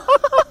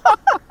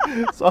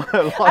 So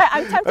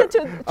I'm tempted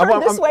to turn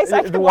this way so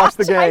I can watch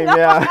the game.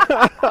 Yeah.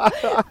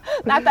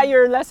 Not that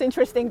you're less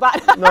interesting,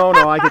 but No,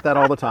 I get that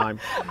all the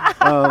time.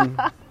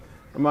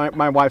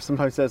 My wife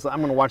sometimes says I'm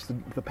going to watch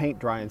the paint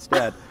dry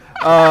instead.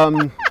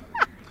 And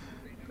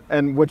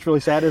what's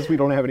really sad is we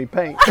don't have any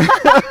paint.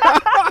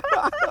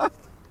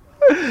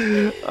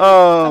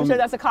 I'm sure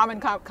that's a common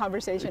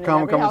conversation in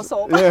every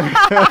household.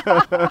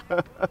 Yeah.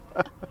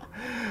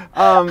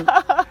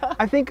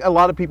 I think a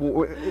lot of people,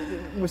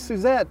 with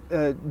Suzette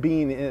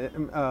being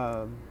in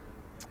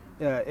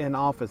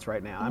office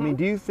right now, I mean,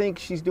 do you think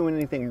she's doing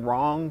anything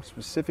wrong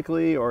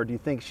specifically, or do you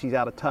think she's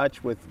out of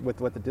touch with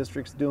what the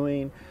district's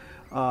doing?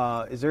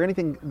 Is there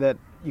anything that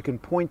you can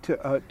point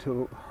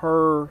to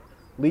her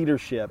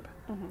leadership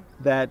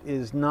that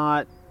is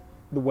not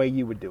the way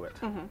you would do it?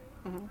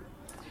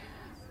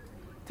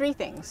 Three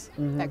things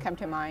that come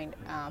to mind.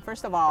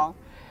 First of all,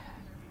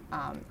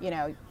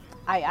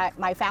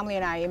 my family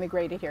and I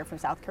immigrated here from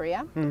South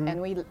Korea,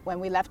 and when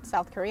we left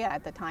South Korea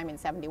at the time in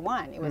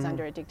 '71, it was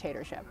under a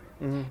dictatorship,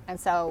 and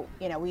so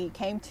we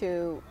came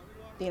to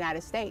the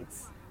United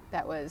States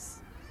that was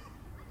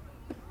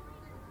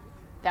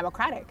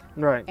democratic,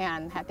 right,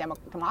 and had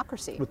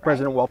democracy with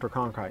President Walter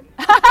Cronkite,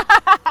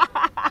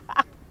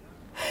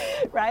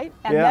 right,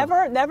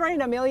 and never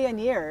in a million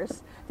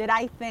years did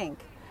I think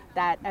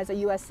that as a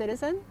U.S.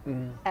 citizen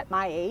at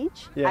my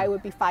age, I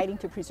would be fighting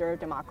to preserve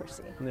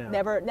democracy.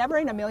 Never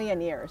in a million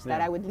years that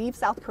I would leave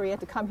South Korea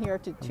to come here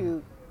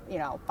to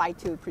fight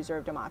to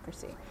preserve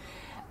democracy.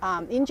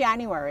 In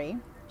January,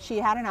 she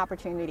had an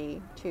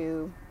opportunity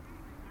to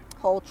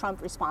hold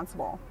Trump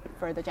responsible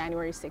for the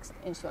January 6th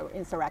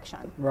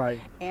insurrection.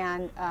 Right.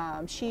 And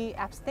she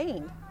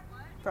abstained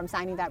from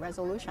signing that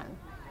resolution.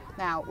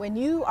 Now, when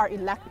you are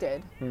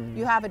elected,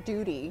 you have a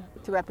duty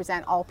to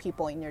represent all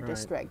people in your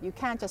district. You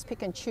can't just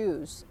pick and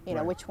choose,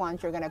 which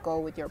ones you're going to go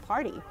with your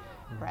party,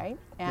 right?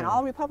 And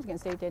all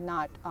Republicans, they did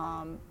not,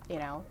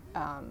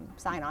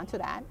 sign on to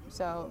that.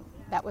 So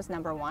that was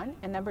number one.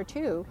 And number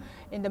two,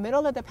 in the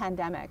middle of the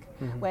pandemic,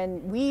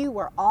 when we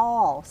were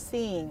all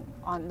seeing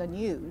on the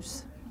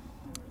news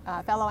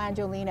fellow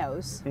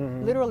Angelenos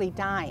literally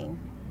dying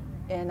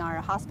in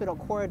our hospital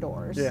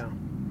corridors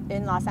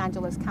in Los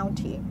Angeles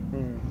County.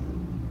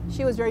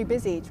 She was very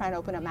busy trying to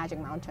open up Magic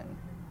Mountain.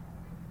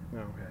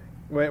 Okay.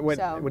 What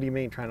So- do you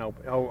mean trying to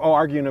open?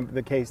 Arguing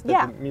the case that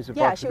Yeah, the amusement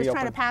yeah. park She should was be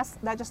trying to open pass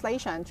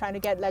legislation, trying to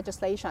get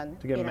legislation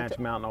to get you know, Magic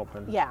Mountain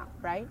open. Yeah,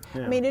 right.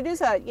 Yeah. I mean, it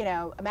is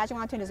Magic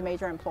Mountain is a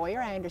major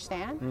employer. I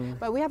understand,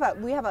 but we have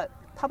a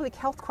public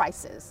health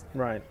crisis,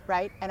 Right.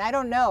 right? And I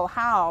don't know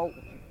how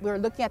we're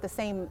looking at the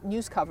same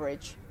news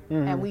coverage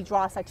and we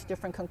draw such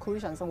different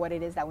conclusions on what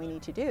it is that we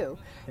need to do.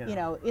 Yeah. You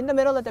know, in the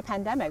middle of the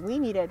pandemic, we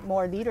needed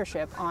more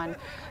leadership on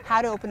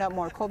how to open up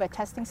more COVID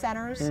testing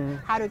centers,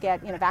 how to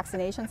get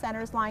vaccination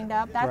centers lined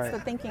up. That's Right. the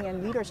thinking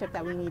and leadership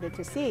that we needed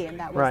to see, and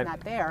that was Right. not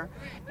there.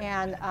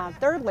 And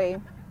thirdly,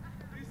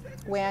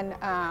 when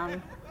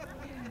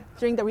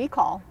during the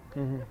recall,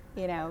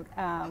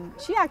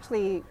 she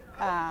actually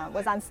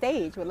was on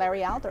stage with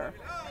Larry Elder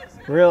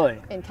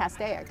Really? in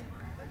Castaic.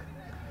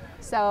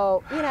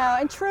 So,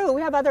 and true,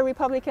 we have other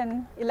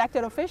Republican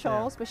elected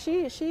officials, but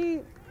she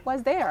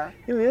was there.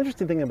 The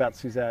interesting thing about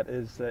Suzette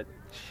is that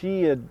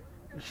she had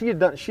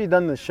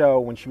done the show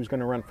when she was going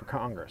to run for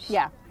Congress.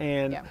 Yeah.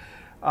 And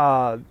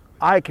Yeah.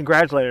 I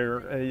congratulated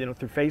her,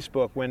 through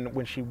Facebook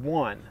when she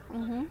won,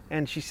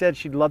 and she said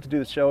she'd love to do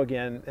the show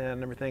again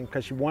and everything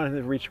because she wanted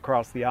to reach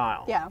across the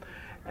aisle. Yeah.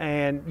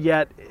 And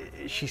yet,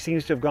 she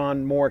seems to have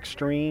gone more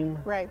extreme.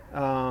 Right.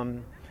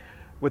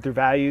 With her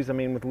values. I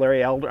mean, with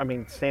Larry Elder.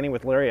 Standing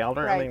with Larry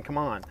Elder. I Right. mean, come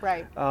on.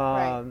 Right.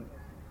 Right.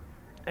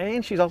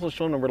 And she's also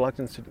shown a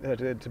reluctance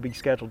to be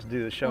scheduled to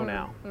do the show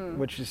now,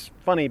 which is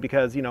funny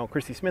because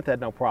Christy Smith had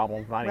no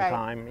problem finding Right.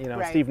 time.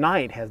 Right. Steve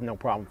Knight has no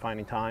problem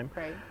finding time.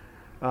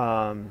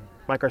 Right.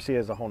 Mike Garcia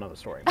is a whole nother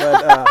story.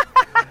 But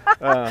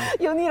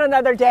You'll need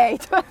another day.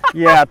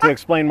 yeah, to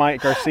explain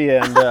Mike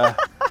Garcia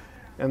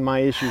and my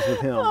issues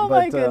with him. Oh but,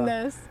 my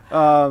goodness.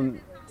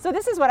 So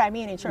this is what I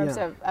mean in terms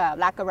Yeah. of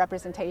lack of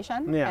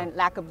representation Yeah. and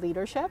lack of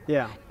leadership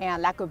Yeah.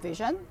 and lack of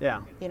vision.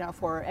 Yeah.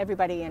 For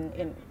everybody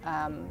in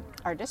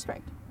our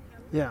district.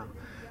 Yeah.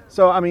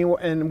 So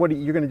and what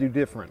you're going to do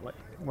differently?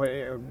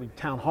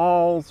 Town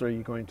halls? Or are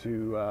you going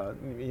to?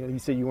 You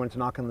said you wanted to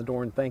knock on the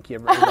door and thank you,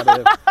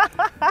 everybody.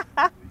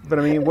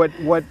 But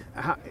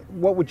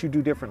what would you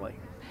do differently?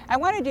 I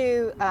want to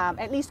do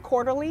at least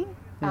quarterly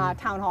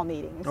town hall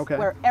meetings Okay.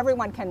 where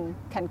everyone can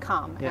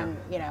come, Yeah.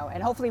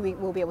 and hopefully we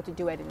will be able to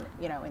do it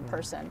in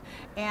person.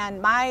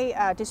 And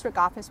my district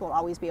office will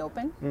always be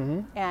open,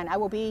 and I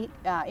will be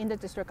in the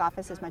district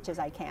office as much as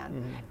I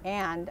can.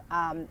 And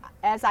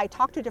as I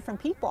talk to different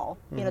people,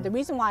 the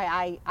reason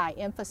why I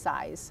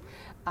emphasize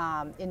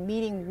in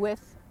meeting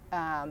with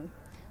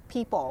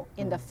people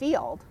in the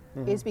field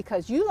is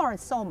because you learn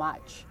so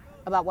much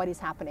about what is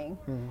happening,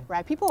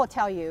 right? People will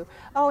tell you,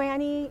 "Oh,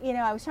 Annie,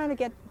 I was trying to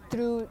get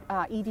through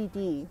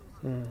EDD.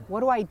 What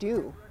do I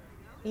do?"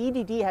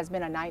 EDD has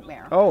been a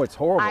nightmare. Oh, it's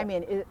horrible. I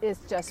mean, it's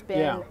just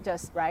been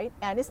right,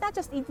 and it's not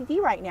just EDD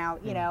right now.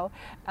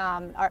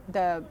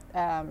 The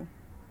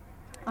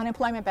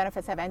unemployment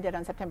benefits have ended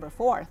on September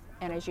 4th,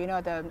 and as you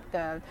know, the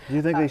Do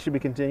you think they should be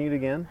continued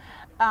again?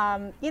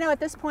 at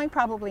this point,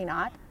 probably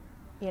not.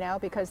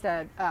 Because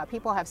the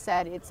people have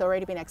said it's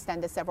already been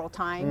extended several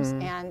times,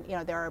 and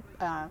there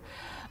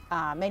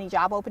are many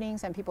job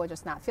openings, and people are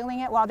just not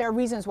feeling it. Well, there are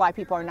reasons why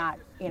people are not,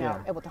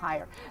 able to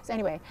hire. So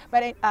anyway,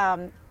 but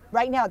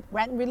right now,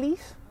 rent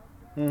relief,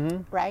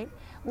 right?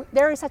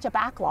 There is such a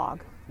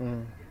backlog.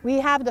 We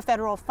have the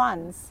federal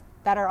funds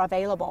that are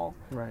available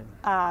Right.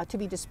 to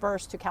be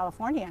dispersed to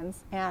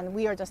Californians, and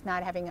we are just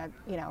not having a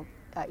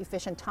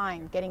efficient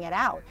time getting it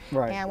out.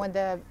 Right. And when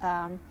the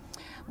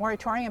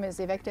moratorium is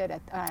evicted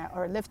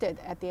or lifted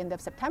at the end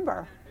of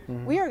September,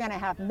 we are going to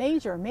have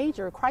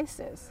major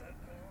crisis.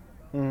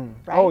 Right?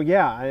 Oh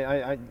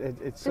yeah,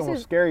 it's This almost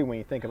is- scary when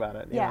you think about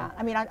it. you Yeah, know?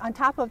 I mean, on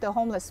top of the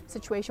homeless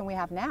situation we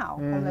have now,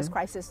 homeless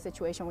crisis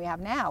situation we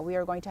have now, we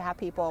are going to have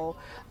people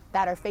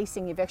that are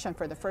facing eviction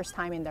for the first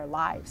time in their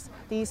lives.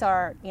 These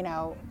are,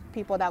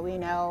 people that we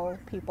know,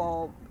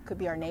 people could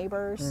be our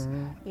neighbors,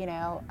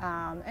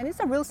 and it's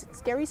a real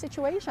scary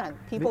situation.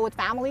 People with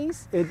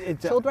families,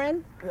 It's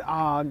children.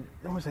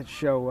 What was that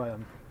show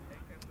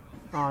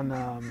on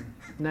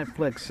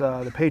Netflix?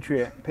 The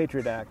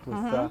Patriot Act.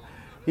 With,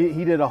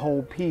 he did a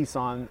whole piece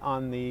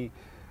on the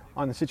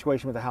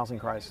situation with the housing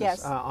crisis.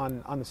 Yes.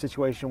 On the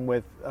situation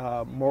with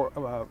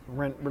more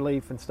rent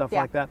relief and stuff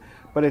Yeah. like that.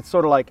 But it's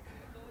sort of like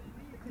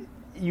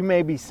you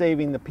may be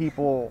saving the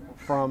people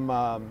from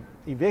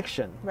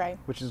eviction, Right.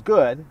 which is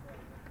good.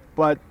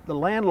 But the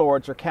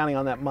landlords are counting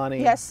on that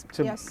money Yes,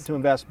 to yes.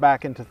 invest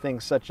back into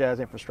things such as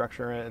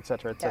infrastructure, et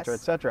cetera, et cetera, et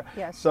Yes, cetera.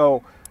 yes.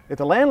 So if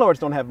the landlords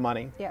don't have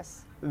money,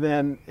 Yes.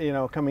 then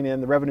coming in,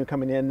 the revenue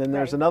coming in, then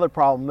there's Right. another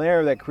problem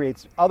there that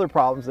creates other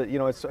problems that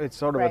it's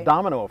sort of a Right.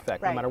 domino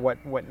effect. No Right. matter what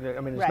I mean,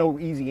 there's Right. no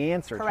easy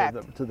answer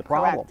Correct. to the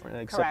problem, Correct.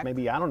 except Correct.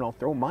 maybe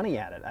throw money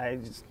at it.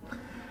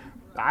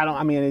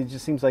 I mean, it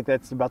just seems like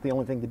that's about the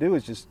only thing to do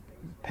is just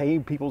pay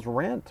people's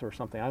rent or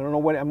something. I don't know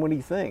what do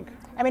you think?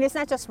 I mean, it's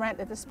not just rent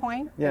at this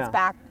point. Yeah. It's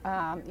back,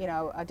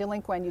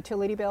 delinquent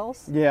utility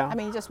bills. Yeah. I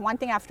mean, just one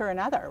thing after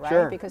another, right?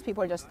 Sure. Because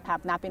people just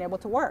have not been able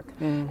to work.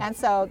 And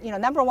so,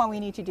 number one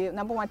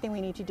thing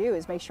we need to do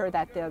is make sure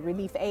that the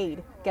relief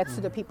aid gets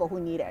to the people who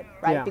need it,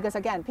 right? Yeah. Because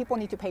again, people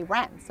need to pay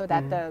rent so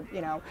that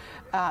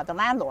the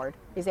landlord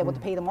is able to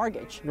pay the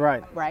mortgage.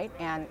 Right. Right.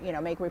 And,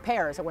 make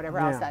repairs or whatever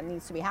else that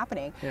needs to be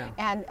happening. Yeah.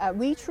 And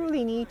we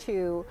truly need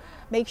to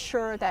make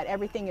sure that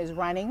everything is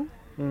running,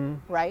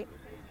 right?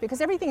 Because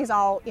everything is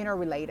all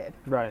interrelated.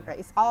 Right.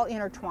 It's all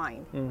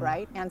intertwined,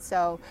 right? And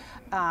so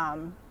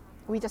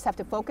we just have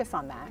to focus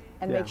on that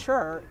and make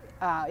sure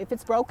if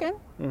it's broken,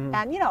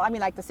 and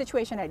like the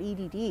situation at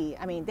EDD,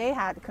 I mean, they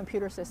had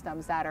computer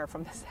systems that are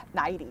from the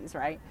 90s,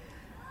 right?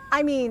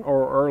 I mean,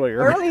 Or earlier.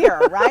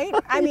 Right?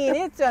 I mean,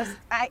 it's just,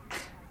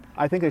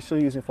 I think they're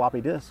still using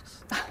floppy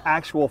disks,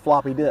 actual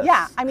floppy disks.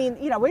 yeah, I mean,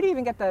 where do you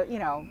even get the,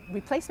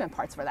 replacement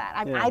parts for that?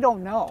 I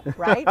don't know,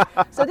 right?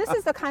 So this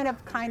is the kind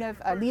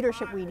of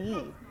leadership we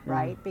need,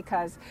 right?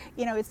 Because,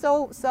 it's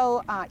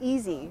so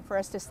easy for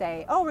us to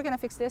say, oh, we're going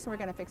to fix this and we're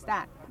going to fix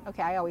that.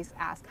 Okay, I always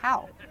ask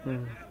how.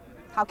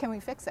 How can we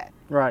fix it?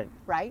 Right.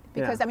 Right?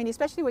 Because, Yeah. I mean,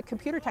 especially with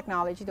computer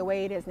technology, the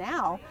way it is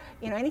now,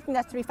 anything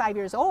that's 3-5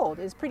 years old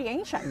is pretty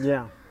ancient.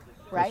 Yeah.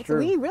 Right? That's So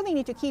true. we really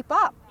need to keep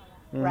up.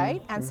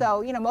 Right? And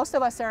so, most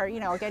of us are,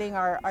 getting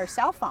our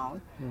cell phone,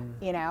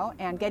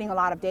 and getting a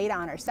lot of data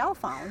on our cell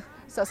phone.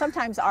 So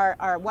sometimes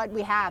our what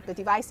we have, the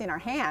device in our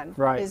hand,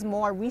 Right. is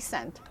more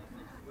recent,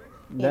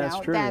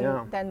 That's true,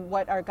 yeah. than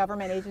what our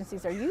government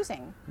agencies are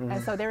using.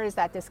 And so there is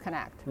that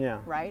disconnect. Yeah.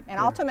 Right? And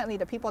Yeah. ultimately,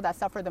 the people that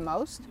suffer the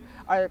most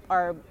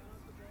are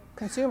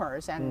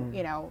consumers and,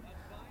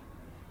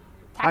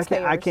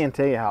 taxpayers. I can't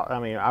tell you how. I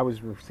mean, I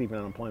was receiving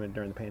unemployment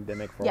during the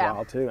pandemic for a Yeah.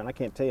 while too, and I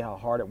can't tell you how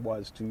hard it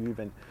was to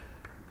even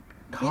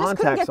just couldn't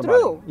contact get somebody.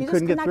 through. You You just couldn't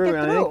could get not through get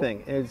on through.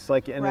 anything. It's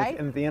like, and, Right?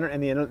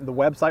 the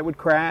website would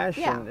crash,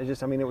 Yeah. and it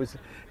just, I mean, it was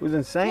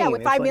insane. Yeah,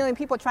 with It's 5 like- million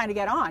people trying to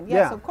get on,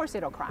 yes, Yeah. of course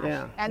it'll crash.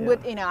 Yeah, And yeah.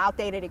 with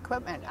outdated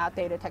equipment,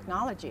 outdated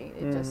technology,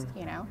 it just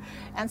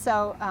and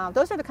so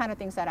those are the kind of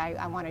things that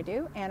I want to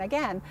do. And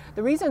again,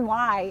 the reason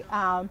why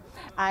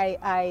I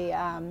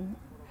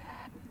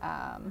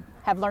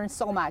have learned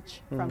so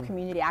much from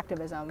community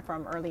activism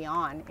from early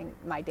on in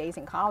my days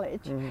in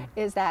college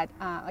is that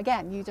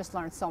again, you just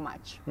learn so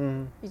much.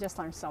 You just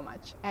learn so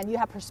much, and you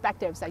have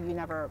perspectives that you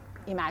never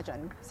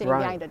imagined sitting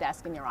Right. behind a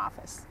desk in your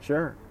office.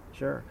 Sure.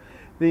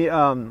 The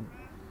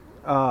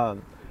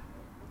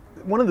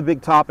one of the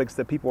big topics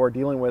that people are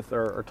dealing with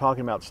or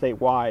talking about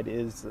statewide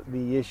is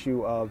the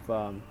issue of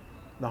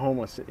the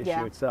homeless issue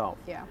Yeah. itself.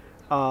 Yeah.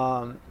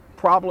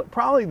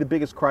 Probably the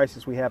biggest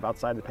crisis we have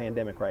outside the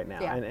pandemic right now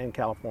Yeah. in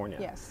California.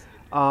 Yes.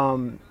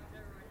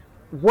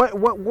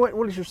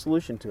 What is your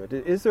solution to it?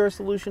 Is there a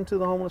solution to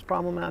the homeless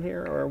problem out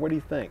here, or what do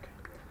you think?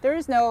 There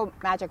is no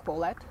magic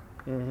bullet,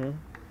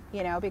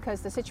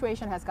 because the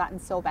situation has gotten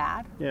so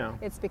bad. Yeah.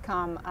 It's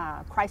become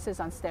a crisis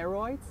on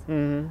steroids,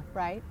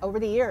 right? Over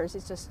the years,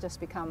 it's just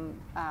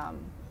become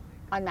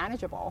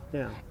unmanageable.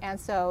 Yeah. And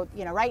so,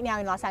 right now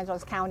in Los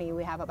Angeles County,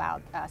 we have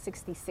about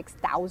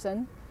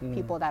 66,000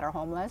 people that are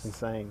homeless.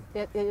 Insane.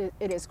 It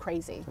is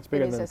crazy. It's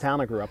bigger It is than the just-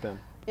 town I grew up in.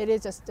 It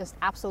is just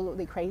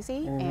absolutely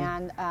crazy,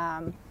 and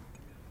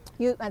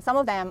and some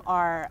of them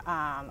are,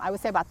 I would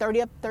say about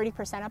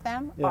 30% of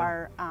them Yeah.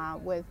 are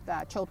with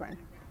children,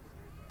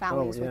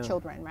 families yeah. with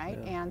children, right?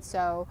 Yeah. And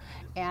so,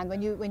 and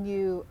when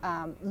you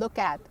look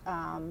at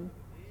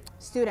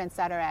students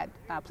that are at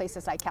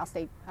places like Cal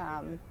State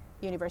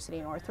University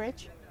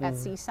Northridge, at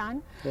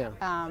CSUN,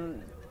 Yeah.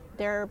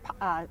 their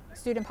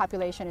student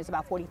population is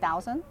about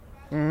 40,000,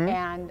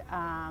 and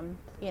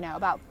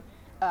about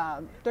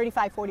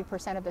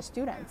 35-40% of the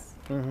students,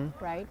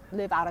 right,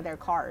 live out of their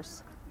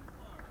cars.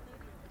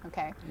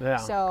 Okay. Yeah.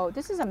 So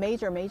this is a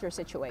major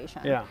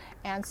situation. Yeah.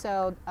 And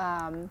so,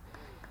 and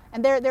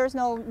there's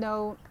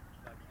no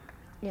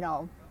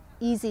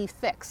easy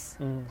fix.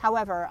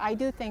 However, I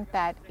do think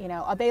that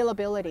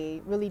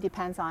availability really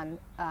depends on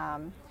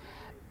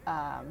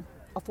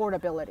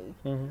affordability,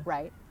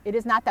 right? It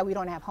is not that we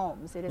don't have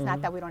homes. It is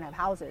not that we don't have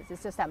houses.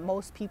 It's just that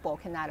most people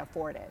cannot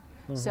afford it.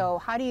 So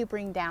how do you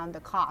bring down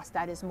the cost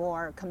that is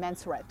more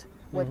commensurate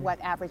with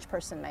what average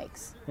person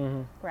makes,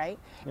 right?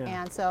 Yeah.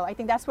 And so I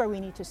think that's where we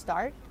need to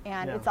start.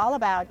 And Yeah. it's all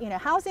about,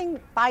 housing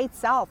by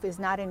itself is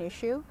not an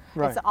issue.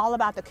 Right. It's all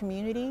about the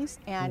communities.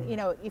 And,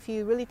 if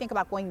you really think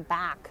about going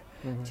back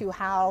to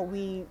how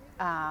we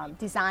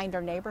designed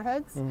our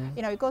neighborhoods,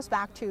 it goes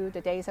back to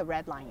the days of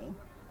redlining.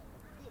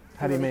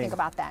 How do you really mean? think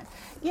about that?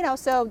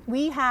 So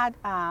we had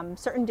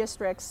certain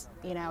districts,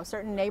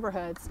 certain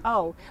neighborhoods.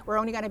 Oh, we're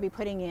only going to be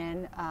putting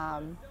in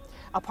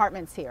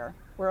apartments here.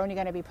 We're only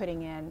going to be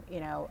putting in,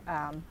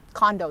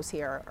 condos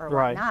here or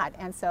Right. whatnot.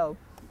 And so,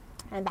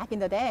 and back in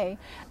the day,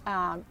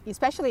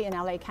 especially in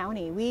LA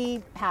County,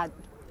 we had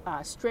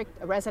strict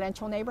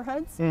residential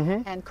neighborhoods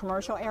and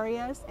commercial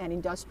areas and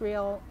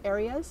industrial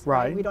areas.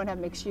 Right. We don't have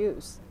mixed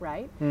use,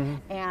 right?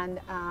 And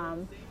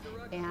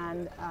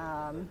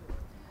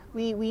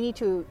we need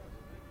to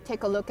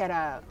take a look at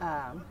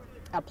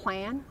a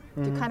plan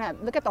to kind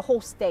of look at the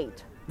whole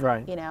state,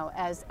 Right. you know,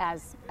 as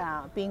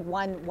being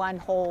one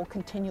whole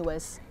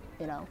continuous,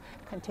 you know,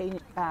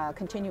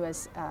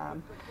 continuous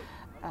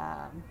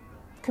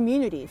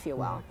community, if you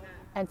will,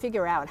 and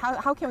figure out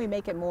how can we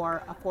make it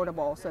more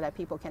affordable so that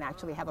people can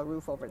actually have a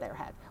roof over their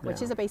head, which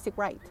Yeah. is a basic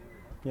right,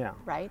 Yeah.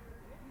 right?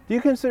 Do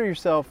you consider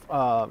yourself,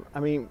 I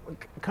mean,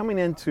 coming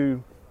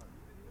into,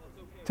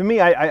 to me,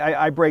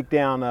 I break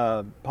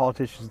down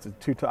politicians into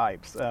two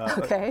types.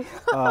 Okay,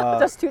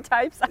 just two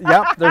types.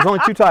 Yep, there's only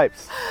two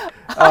types.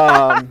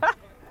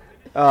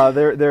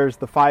 There's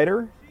the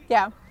fighter,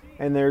 Yeah,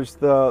 and there's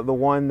the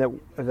one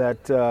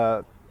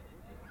that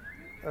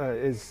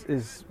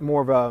is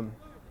more of a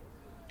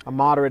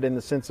moderate in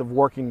the sense of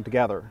working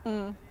together.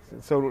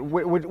 So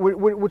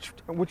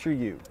which are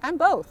you? I'm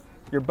both.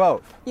 You're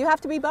both. You have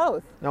to be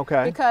both.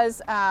 Okay.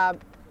 Because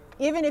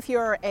even if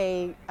you're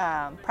a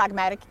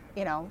pragmatic,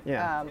 you know,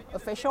 Yeah.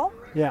 official,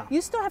 Yeah.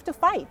 you still have to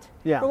fight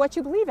Yeah. for what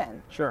you believe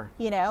in. Sure.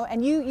 You know,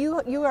 and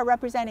you are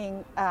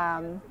representing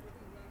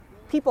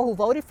people who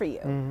voted for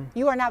you.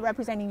 You are not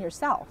representing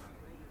yourself,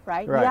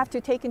 right? Right. You have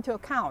to take into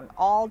account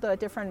all the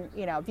different,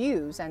 you know,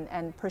 views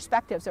and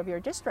perspectives of your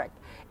district,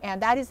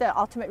 and that is the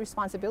ultimate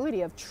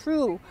responsibility of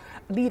true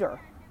leader.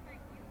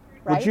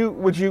 Right?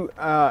 Would you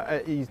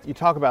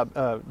talk about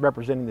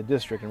representing the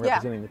district and Yeah.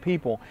 representing the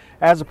people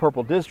as a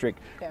purple district?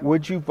 Yeah.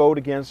 Would you vote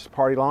against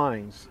party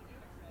lines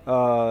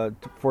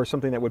for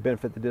something that would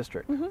benefit the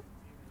district?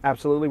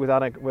 Absolutely,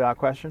 without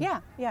question.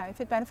 Yeah. If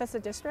it benefits the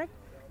district,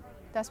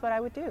 that's what I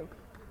would do.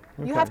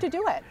 You Okay. have to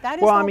do it. That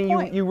is Well, the I whole mean,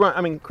 point. you run.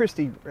 I mean,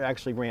 Christy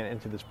actually ran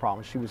into this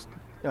problem. She was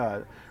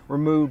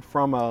removed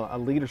from a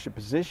leadership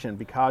position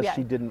because Yeah.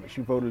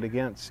 she voted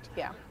against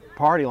Yeah.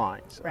 party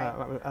lines. Right.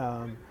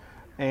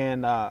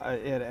 And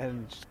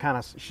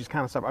she's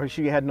kind of suffered. I mean,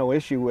 she had no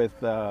issue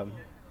with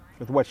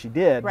what she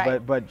did,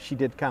 Right. but she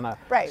did kind of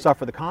Right.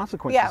 suffer the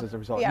consequences Yeah. as a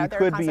result. Yeah, You there are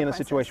could be in a consequences.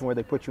 situation where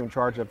they put you in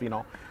charge of, you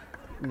know,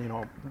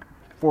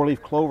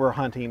 four-leaf clover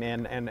hunting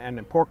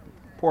and pork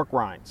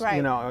rinds. Right,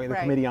 You know, the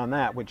right. committee on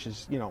that, which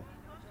is, you know,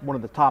 one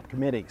of the top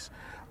committees.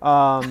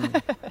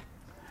 But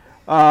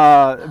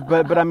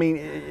I mean,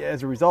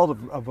 as a result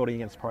of voting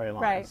against party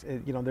lines,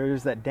 Right. you know, there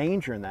is that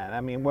danger in that.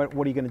 I mean, what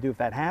are you going to do if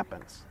that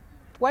happens?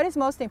 What is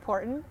most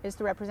important is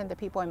to represent the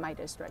people in my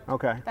district.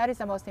 Okay. That is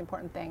the most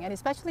important thing. And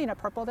especially in a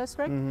purple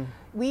district,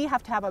 we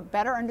have to have a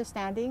better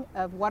understanding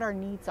of what our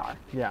needs are,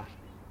 Yeah.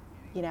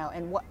 you know,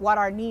 and what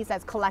our needs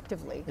as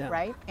collectively, Yeah.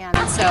 right? And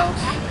so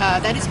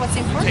that is what's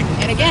important.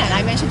 And again,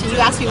 I mentioned to you,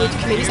 asked me which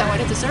committees I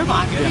wanted to serve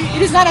on.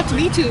 It is not up to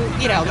me to,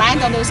 you know,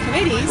 land on those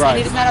committees, Right. and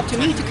it is not up to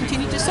me to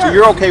continue to serve. So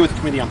you're okay with the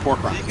committee on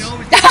pork rinds?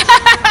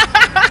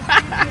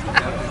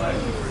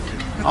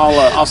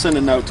 I'll send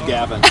a note to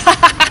Gavin.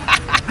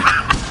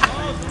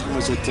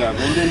 Was it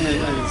Linden?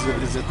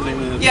 Is it the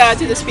name of the? Yeah,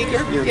 to the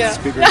speaker. You're Yeah. the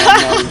speaker.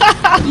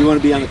 Gavin, you want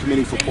to be on the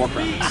committee for pork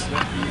rinds.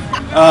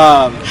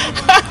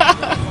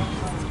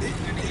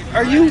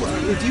 Do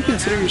you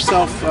consider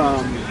yourself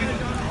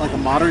like a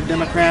moderate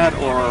Democrat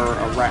or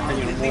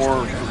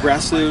more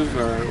progressive,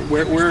 or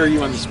where are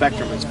you on the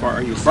spectrum? As far,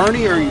 are you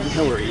Bernie or are you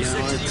Hillary? You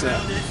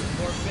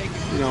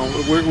know,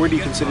 it's where do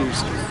you consider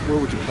yourself? Where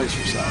would you place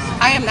yourself?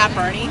 I am not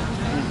Bernie.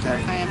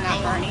 Okay. I am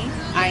not Bernie.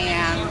 I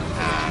am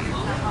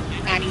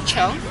Annie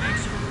Cho.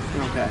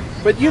 Okay.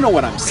 But you know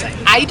what I'm saying.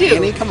 I do.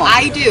 Annie, come on.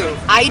 I do.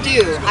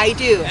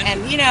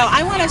 And you know,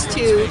 I want us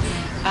to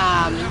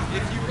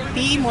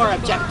be more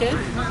objective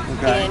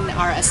Okay. in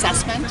our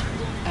assessment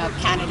of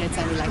candidates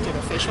and elected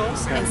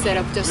officials instead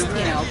of just,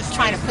 you know,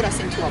 trying to put us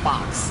into a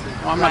box.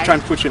 Well, I'm not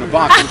trying to put you in a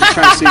box. I'm just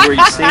trying to see where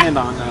you stand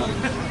on,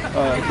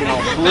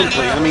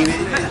 politically. I mean,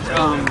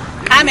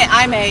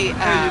 I'm a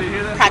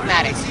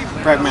pragmatic.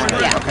 pragmatic.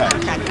 Yeah, Okay.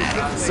 pragmatic.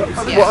 So,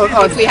 Yeah,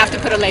 well, if we have to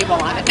put a label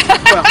on it.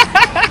 well,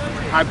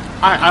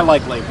 I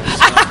like labels.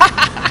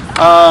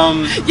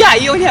 Yeah,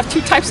 you only have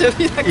two types of.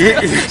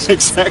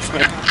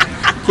 Exactly.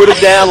 Put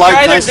it down like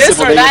Either nice this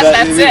simple or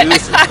that, thing.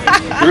 that's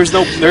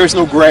There's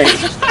no gray,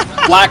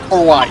 black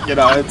or white. You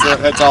know,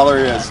 that's all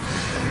there is.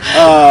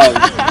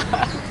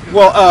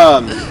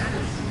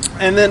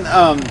 And then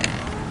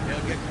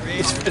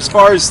as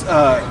far as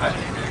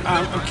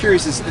I'm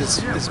curious,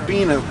 as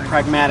being a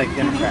pragmatic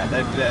Democrat,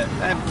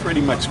 that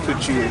pretty much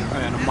puts you in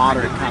a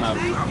moderate kind of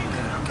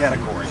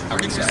category, I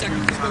would say.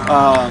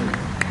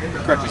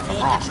 Correct me if I'm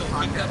wrong.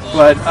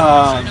 But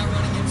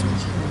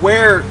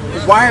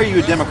why are you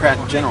a Democrat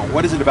in general?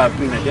 What is it about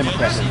being a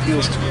Democrat that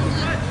appeals to you?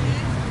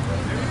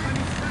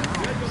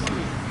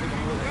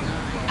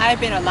 I've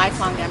been a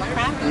lifelong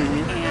Democrat,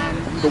 and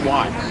But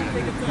why?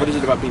 What is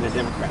it about being a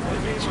Democrat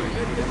that makes you a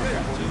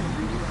Democrat?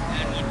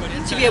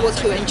 to be able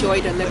to enjoy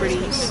the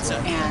liberties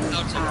and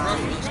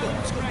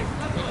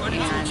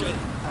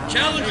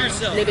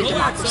live in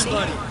democracy.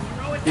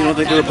 You don't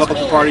think the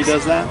Republican Party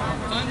does that?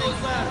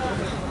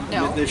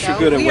 No, They're sure no.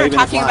 good at We are waving the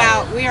talking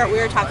flag. about we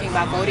are talking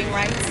about voting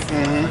rights.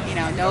 You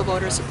know, no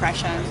voter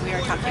suppression. We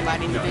are talking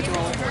about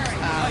individual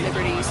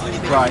liberties,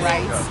 individual Right.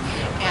 rights,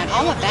 and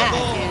all of that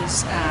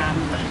is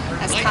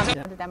has come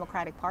from the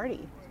Democratic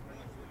Party.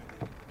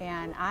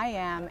 And I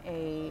am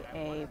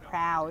a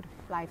proud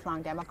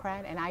lifelong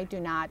Democrat, and I do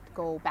not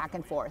go back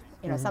and forth.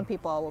 You know, some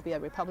people will be a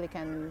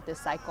Republican this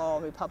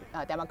cycle,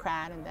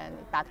 Democrat, and then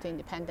back to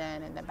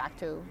independent, and then back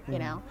to, you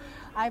know.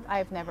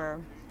 I've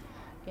never,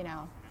 you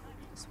know,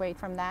 swayed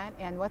from that.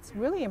 And what's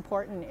really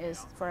important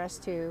is for us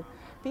to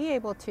be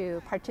able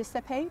to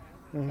participate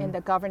in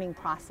the governing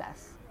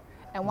process.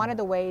 And one of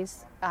the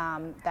ways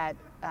that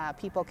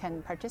people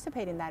can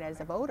participate in that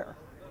as a voter.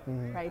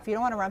 Right? If you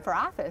don't want to run for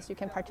office, you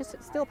can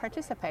still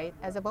participate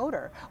as a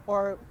voter,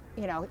 or,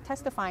 you know,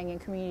 testifying in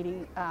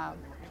community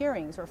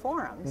hearings or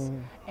forums.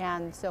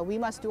 And so we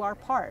must do our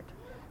part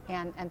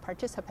and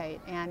participate.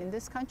 And in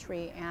this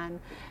country,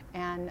 and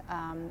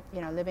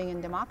you know, living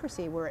in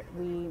democracy, where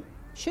we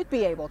should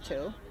be able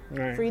to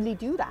freely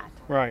do that.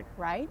 Right.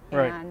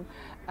 And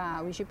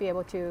we should be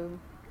able to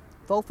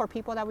vote for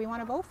people that we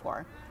want to vote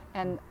for.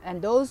 And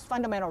those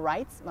fundamental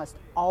rights must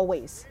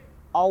always,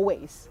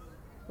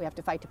 we have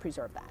to fight to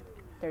preserve that.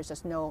 There's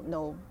just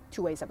no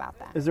two ways about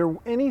that. Is there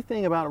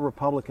anything about a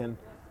Republican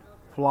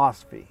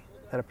philosophy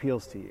that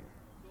appeals to you?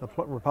 The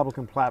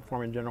Republican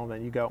platform in general that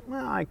you go,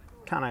 well, I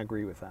kind of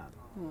agree with that?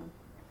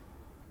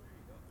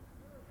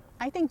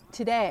 I think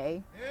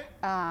today,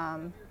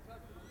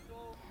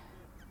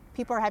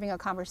 people are having a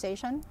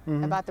conversation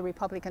about the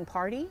Republican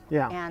Party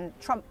and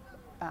Trump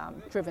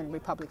driven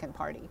Republican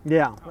Party.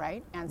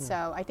 Right? And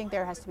so I think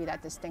there has to be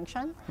that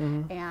distinction.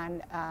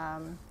 And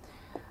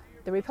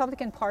the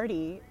Republican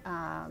Party,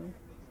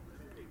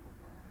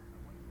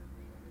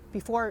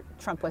 before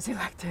Trump was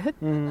elected,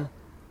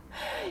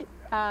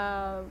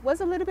 was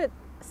a little bit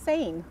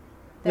sane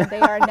than they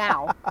are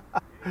now.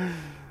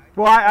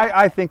 Well,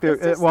 I think there.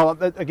 Well,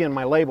 again,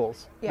 my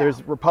labels.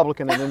 There's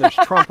Republican and then there's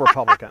Trump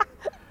Republican.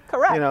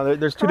 Correct. You know,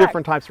 there's two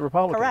different types of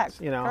Republicans.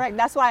 Correct. You know. Correct.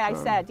 That's why I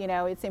said, you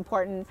know, it's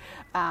important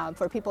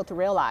for people to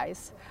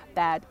realize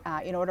that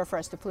in order for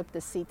us to flip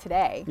the seat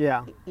today,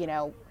 you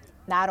know,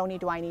 not only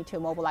do I need to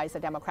mobilize the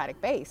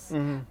Democratic base,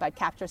 but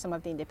capture some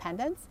of the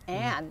independents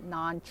and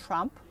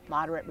non-Trump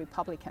moderate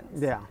Republicans.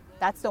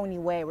 That's the only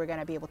way we're going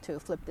to be able to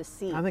flip the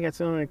seat. I think that's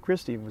the only way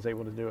Christie was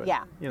able to do it.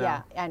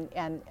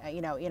 And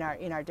you know,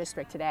 in our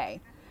district today.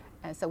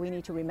 And so we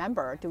need to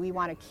remember, do we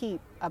want to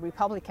keep a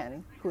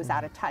Republican who's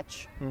out of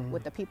touch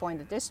with the people in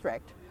the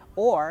district,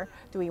 or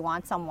do we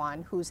want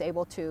someone who's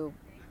able to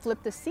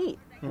flip the seat?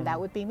 And that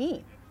would be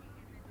me.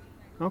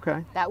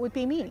 Okay. That would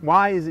be me.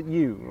 Why is it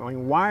you? I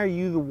mean, why are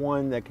you the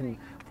one that can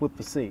flip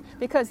the seat?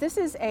 Because this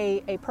is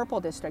a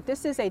purple district.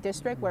 This is a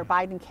district where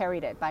Biden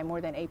carried it by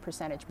more than 8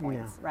 percentage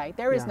points, right?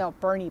 There is no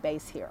Bernie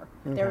base here.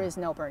 There is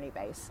no Bernie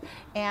base.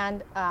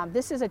 And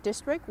this is a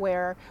district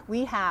where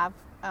we have,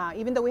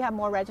 even though we have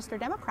more registered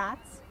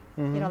Democrats,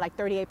 you know, like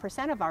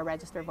 38% of our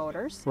registered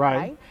voters,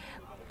 right?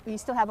 We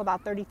still have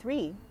about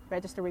 33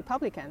 registered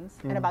Republicans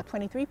and about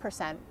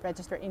 23%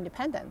 registered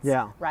independents,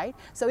 right?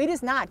 So it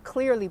is not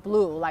clearly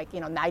blue, like, you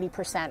know,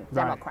 90%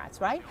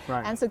 Democrats, right?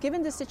 And so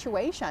given the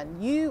situation,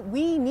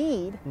 we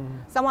need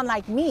someone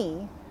like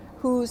me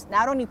who's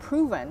not only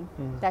proven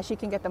that she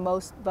can get the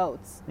most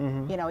votes,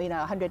 you know, in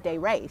a 100-day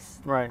race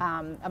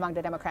among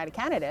the Democratic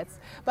candidates,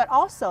 but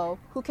also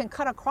who can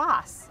cut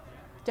across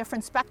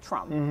different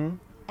spectrum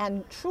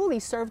and truly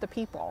serve the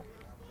people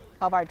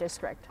of our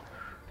district.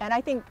 And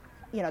I think,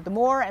 you know, the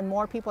more and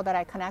more people that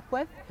I connect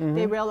with,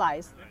 they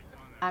realize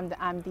I'm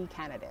the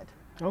candidate.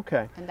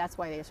 Okay. And that's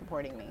why they're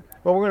supporting me.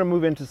 Well, we're going to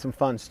move into some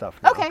fun stuff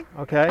now. Okay.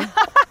 Okay?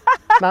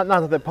 not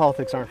that the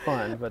politics aren't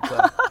fun, but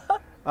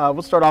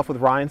we'll start off with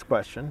Ryan's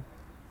question.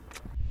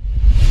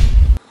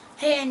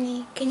 Hey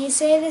Annie, can you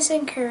say this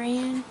in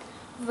Korean?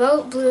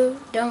 Vote blue,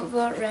 don't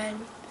vote red.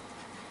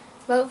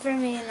 Vote for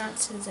me and not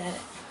Suzette.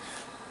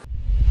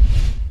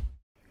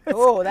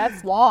 Oh,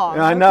 that's long.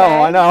 I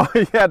know.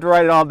 You had to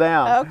write it all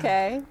down.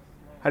 Okay.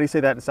 How do you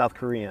say that in South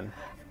Korean?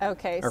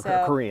 Okay, Or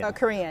so Korean. Oh,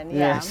 Korean,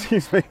 yeah.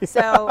 Excuse me.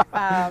 So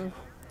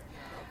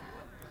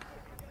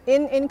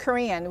in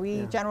Korean,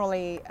 we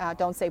generally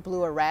don't say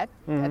blue or red.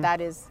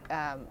 That is,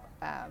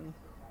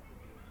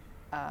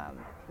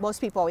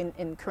 most people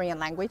in Korean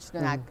language do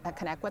not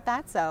connect with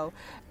that. So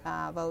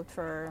vote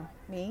for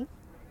me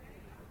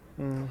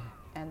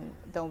and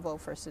don't vote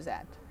for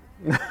Suzette.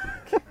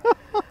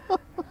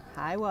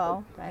 I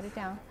will write it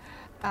down.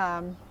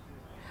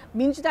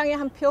 민주당에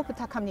한 표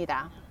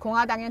부탁합니다.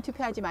 공화당엔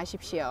투표하지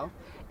마십시오.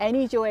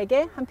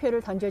 애니조에게 한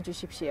표를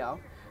던져주십시오.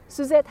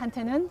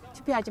 수zet한테는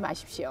투표하지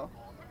마십시오.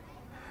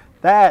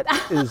 That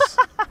is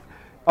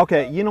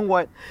okay. You know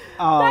what?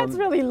 That's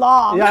really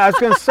long. Yeah, I was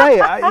going to say.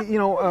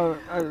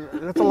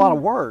 That's a lot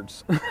of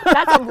words.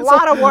 That's a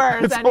lot of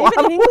words, and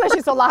even in English,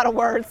 it's a lot of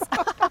words.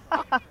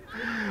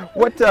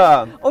 What?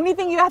 Only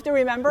thing you have to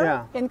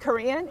remember in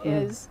Korean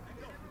is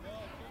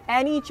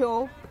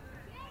애니조한테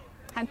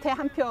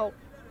한 표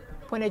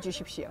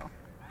보내주십시오.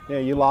 Yeah,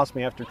 you lost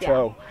me after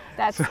Cho.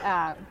 That's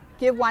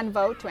give one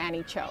vote to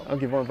Annie Cho. I'll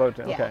give one vote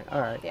to. Okay,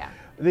 all right. Yeah.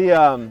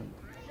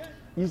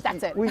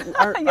 That's it.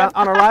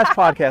 On our last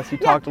podcast, you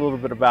talked a little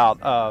bit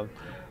about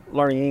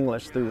learning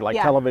English through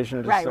television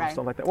and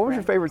stuff like that. What was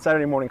your favorite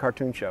Saturday morning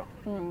cartoon show?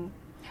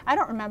 I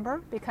don't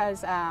remember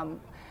because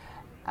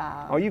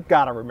Oh, you've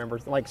got to remember,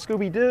 like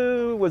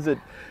Scooby-Doo, was it?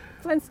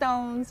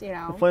 Flintstones, you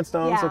know. The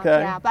Flintstones, yeah, okay.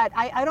 Yeah, but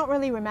I don't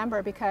really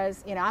remember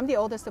because, you know, I'm the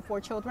oldest of 4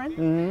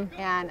 children,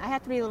 and I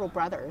had 3 little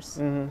brothers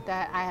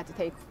that I had to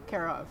take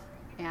care of.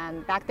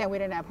 And back then we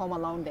didn't have Home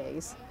Alone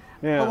days,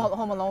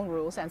 Home Alone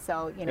rules, and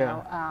so, you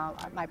know,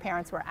 my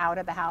parents were out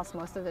of the house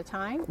most of the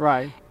time.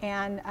 Right.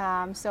 And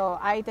so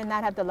I did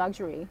not have the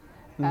luxury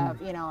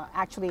of, you know,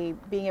 actually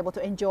being able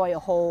to enjoy a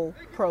whole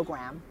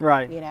program.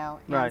 Right. You know,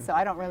 and Right. so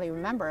I don't really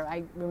remember.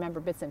 I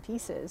remember bits and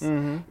pieces,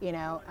 you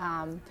know,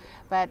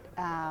 but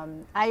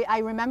I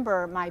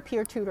remember my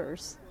peer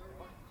tutors.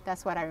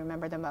 That's what I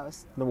remember the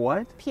most. The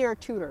what? Peer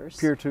tutors.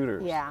 Peer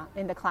tutors. Yeah,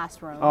 in the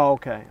classroom. Oh,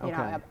 okay. You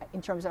Okay. know,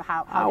 in terms of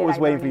how I did was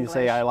waiting learn for you to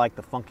say English. I like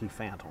the Funky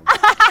Phantom.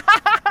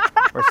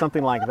 Or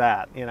something like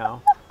that, you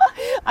know.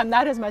 I'm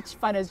not as much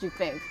fun as you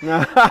think. You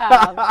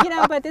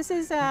know, but this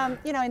is,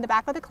 you know, in the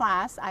back of the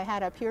class, I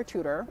had a peer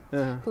tutor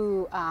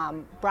who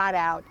brought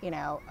out, you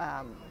know,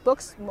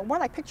 books, more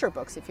like picture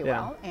books, if you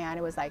will. And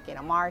it was like, you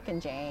know, Mark and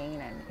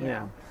Jane, and you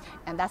know,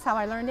 and that's how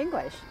I learned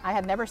English. I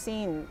had never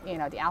seen, you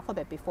know, the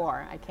alphabet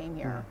before I came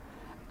here.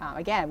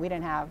 Again, we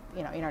didn't have,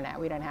 you know, internet.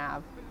 We didn't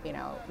have, you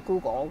know,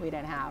 Google. We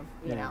didn't have,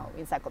 you know,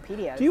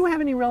 encyclopedias. Do you have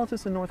any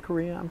relatives in North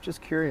Korea? I'm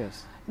just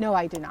curious. No,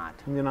 I do not.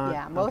 You do not?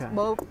 Yeah, Okay.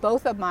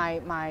 both of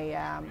my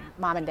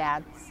mom and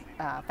dad's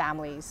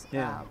families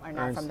Yeah. are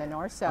not from the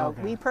north. So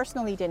Okay. we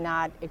personally did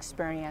not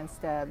experience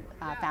the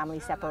family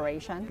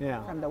separation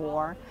from the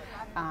war.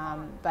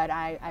 But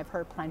I've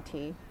heard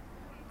plenty.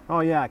 Oh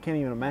yeah, I can't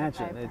even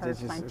imagine. I've It's heard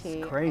just plenty.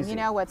 it's crazy. And you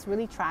know what's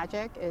really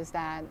tragic is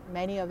that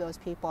many of those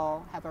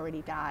people have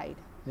already died,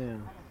 Yeah.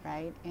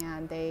 right?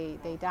 And they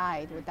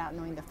died without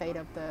knowing the fate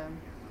of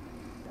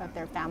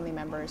their family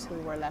members who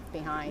were left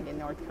behind in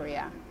North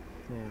Korea.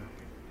 Yeah.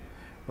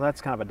 Well,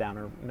 that's kind of a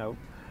downer note.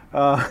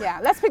 Yeah,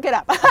 let's pick it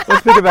up.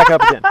 Let's pick it back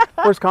up again.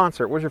 First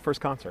concert. Where's your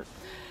first concert?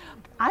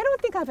 I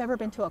don't think I've ever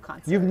been to a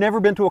concert. You've never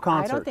been to a I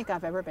concert? don't think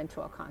I've ever been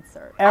to a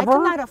concert. Ever? I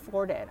could not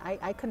afford it.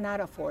 I could not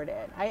afford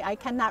it. I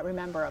cannot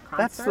remember a concert.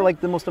 That's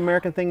like the most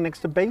American thing next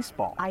to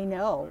baseball. I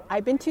know.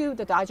 I've been to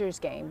the Dodgers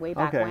game way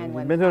back Okay, when.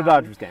 you've been to a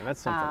Dodgers game.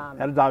 That's something.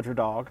 Had a Dodger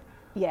dog.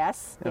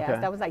 Yes, yes, Okay.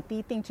 that was like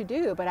the thing to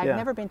do. But I've Yeah.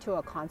 never been to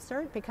a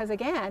concert because,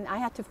 again, I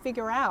had to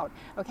figure out,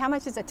 okay, how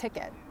much is a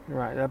ticket?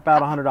 Right,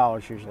 about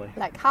 $100 usually.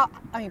 Like how?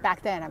 I mean,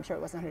 back then I'm sure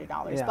it wasn't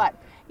 $100, Yeah. but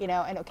you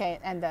know, and okay,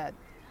 and the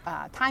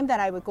time that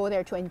I would go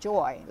there to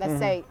enjoy, let's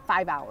say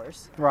 5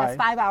 hours. Right. That's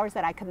 5 hours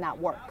that I could not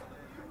work.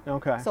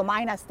 Okay. So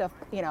minus the,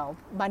 you know,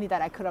 money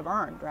that I could have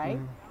earned, right?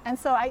 And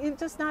so it's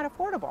just not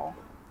affordable.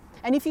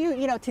 And if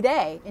you know,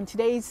 today, in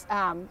today's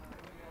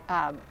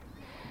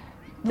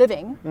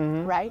living,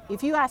 right?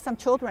 If you ask some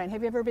children,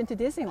 have you ever been to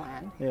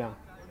Disneyland? Yeah.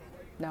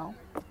 No.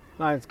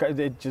 No, it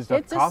just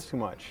It doesn't cost too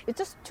much. It's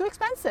just too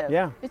expensive.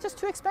 Yeah. It's just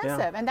too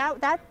expensive. And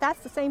that's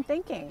the same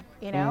thinking,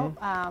 you know?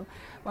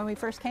 When we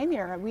first came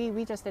here,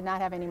 we just did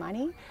not have any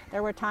money.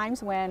 There were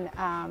times when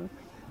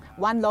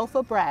one loaf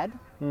of bread,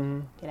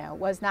 you know,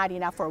 was not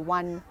enough for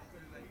one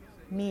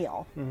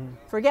meal.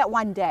 Forget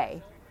one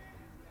day,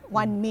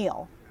 one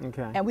meal.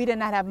 Okay. And we did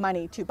not have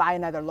money to buy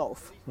another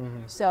loaf.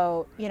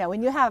 So, you know,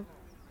 when you have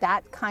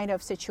that kind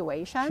of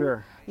situation,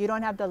 Sure. you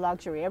don't have the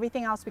luxury.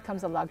 Everything else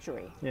becomes a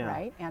luxury, Yeah.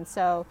 right? And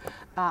so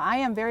I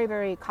am very,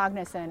 very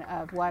cognizant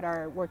of what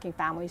our working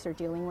families are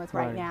dealing with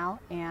right Right. now.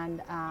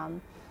 And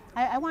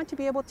I want to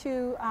be able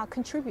to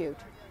contribute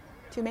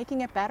to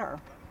making it better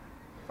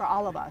for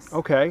all of us.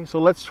 Okay, so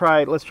let's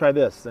try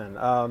this then.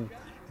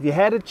 If you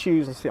had to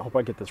choose, let's see, I hope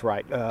I get this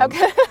right.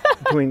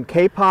 Between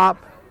K-pop,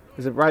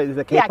 is it right? Is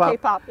it K-pop? Yeah,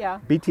 K-pop, yeah.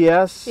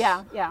 BTS?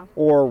 Yeah.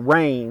 Or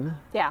Rain?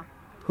 Yeah,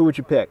 Who would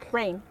you pick?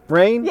 Rain.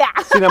 Rain? Yeah.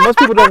 See, now most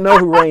people don't know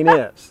who Rain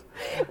is.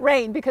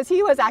 Rain, because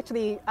he was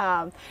actually,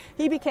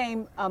 he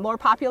became more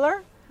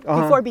popular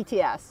before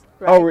BTS.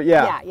 Right? Oh,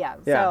 yeah. Yeah.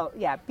 Yeah. So,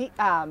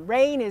 yeah,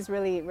 Rain is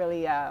really,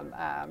 really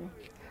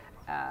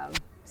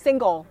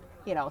single,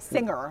 you know,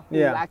 singer who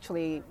Yeah.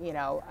 actually, you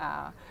know,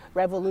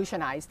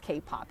 revolutionized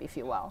K-pop, if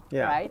you will.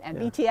 Yeah, Right? And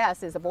yeah.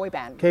 BTS is a boy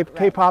band. right?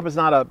 K-pop is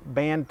not a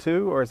band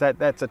too, or is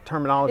that's a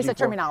terminology? It's a for-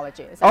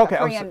 terminology. It's like Okay, a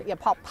Korean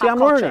pop See, I'm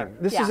culture. learning.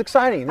 This Yeah. is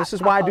exciting. This Pop-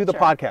 is why I pop do the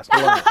culture. podcast. to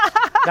learn.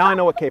 Now I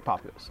know what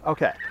K-pop is.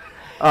 Okay.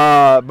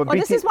 But Well,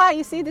 this is why,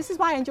 you see, this is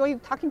why I enjoy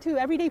talking to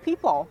everyday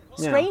people,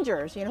 Yeah.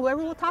 strangers, you know,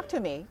 whoever will talk to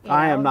me. you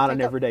I know, am not an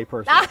take a- everyday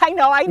person. I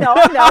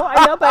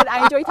know, but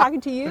I enjoy talking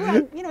to you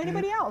and, you know,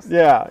 anybody else.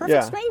 Yeah, Perfect yeah.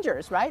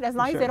 strangers, right? As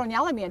long as Sure. they don't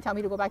yell at me and tell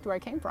me to go back to where I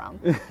came from.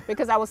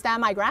 Because I will stand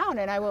my ground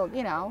and I will,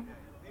 you know,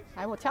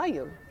 I will tell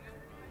you.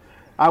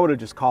 I would have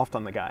just coughed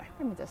on the guy.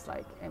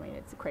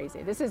 It's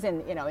crazy. This is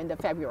in the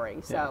February,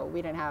 so Yeah.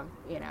 we didn't have,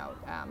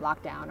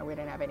 lockdown, or we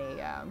didn't have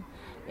any,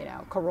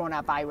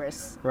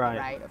 coronavirus,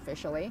 Right.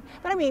 officially.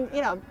 But I mean,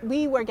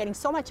 we were getting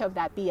so much of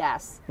that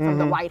BS from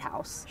the White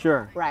House.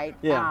 Sure. Right?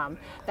 Yeah.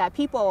 That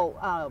people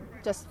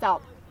just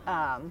felt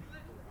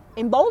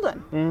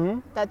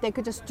emboldened that they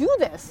could just do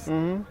this.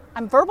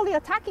 I'm verbally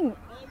attacking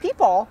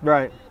people,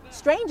 Right.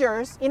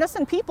 strangers,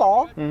 innocent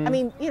people. I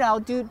mean,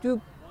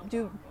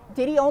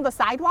 did he own the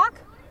sidewalk?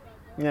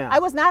 Yeah. I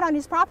was not on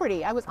his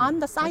property. I was on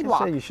the Like I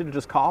sidewalk. said, you should have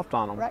just coughed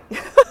on him. Right.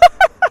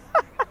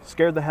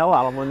 Scared the hell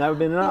out of him, and that would have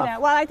been enough. You know,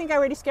 well, I think I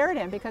already scared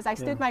him because I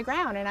stood my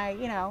ground, and I.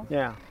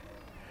 Yeah.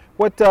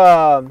 What?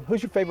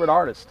 Who's your favorite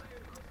artist,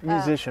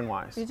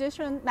 musician-wise?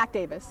 Musician Mac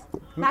Davis.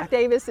 Mac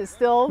Davis is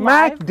still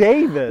Mac live.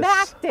 Davis.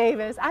 Mac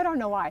Davis. I don't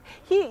know why.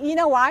 You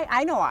know why?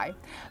 I know why.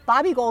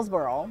 Bobby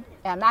Goldsboro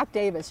and Mac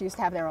Davis used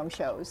to have their own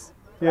shows.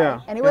 Yeah.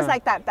 Right? And it was yeah.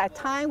 like that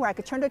time where I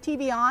could turn the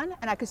TV on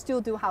and I could still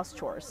do house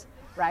chores.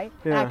 Right?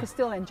 And I Yeah. could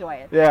still enjoy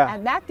it. Yeah.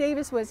 And Mac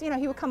Davis was, he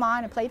would come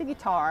on and play the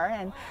guitar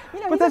and,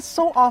 But that's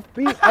so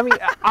offbeat. I mean,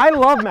 I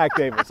love Mac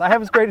Davis. I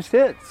have his greatest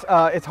hits.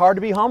 It's hard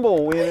to be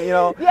humble.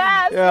 Yes,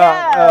 Yeah,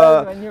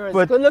 yes. When you're as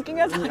but- good looking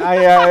as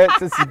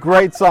it's a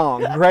great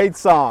song. Great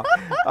song.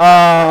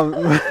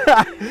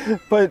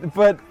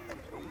 But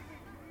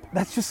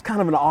that's just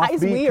kind of an offbeat.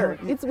 It's weird.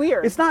 It's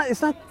weird. It's not.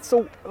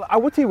 So I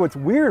will tell you what's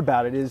weird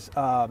about it is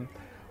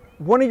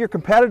one of your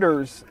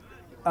competitors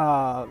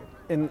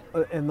in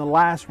the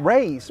last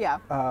race. Yeah.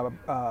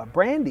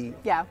 Brandy.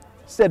 Yeah.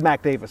 Said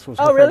Mac Davis was.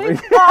 Oh, her really?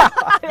 favorite.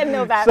 I didn't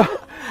know that.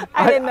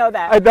 I didn't know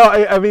that. I know.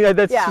 I mean,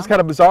 that's Yeah. just kind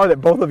of bizarre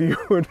that both of you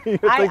would be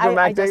thinking of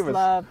Mac I Davis. just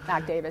love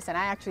Mac Davis, and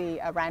I actually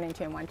ran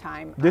into him one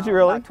time. Did you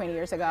really? About 20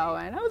 years ago,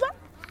 and I was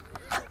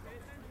like,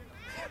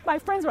 my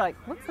friends were like,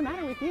 "What's the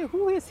matter with you?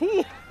 Who is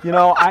he?" You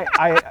know,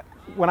 I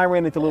when I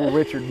ran into Little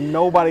Richard,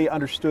 nobody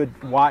understood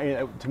why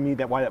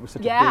why that was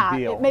such a big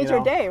deal. it made you your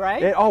know? day,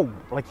 right?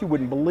 Like you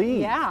wouldn't believe.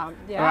 Yeah,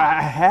 yeah.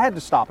 I had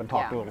to stop and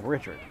talk Yeah. to Little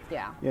Richard.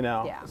 Yeah. You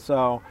know, Yeah.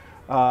 so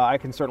I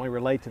can certainly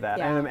relate to that.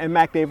 Yeah. And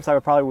Mac Davis, I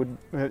would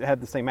have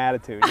the same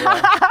attitude. You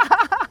know?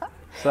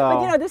 So.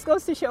 But this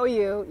goes to show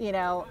you,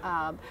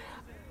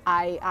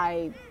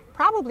 I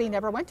probably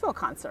never went to a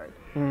concert,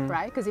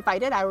 right? Because if I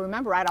did, I would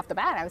remember right off the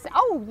bat. I would say,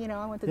 "Oh,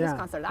 I went to this Yeah,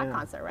 concert, that yeah.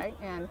 concert," right?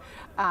 And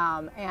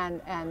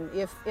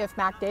if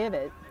Mac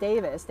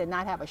Davis did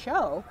not have a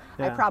show,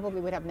 I Yeah.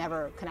 probably would have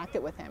never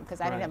connected with him because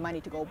I didn't Right. have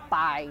money to go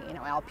buy,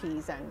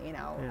 LPs and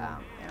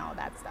and all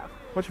that stuff.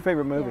 What's your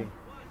favorite movie?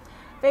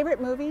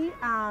 Favorite movie?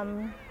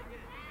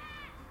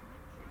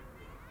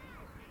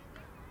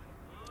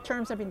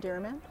 Terms of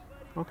Endearment.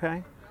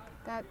 Okay.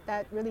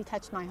 That really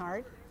touched my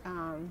heart.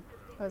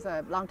 It was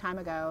a long time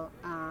ago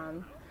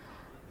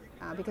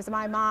because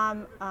my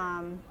mom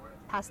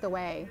passed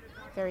away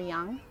very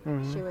young.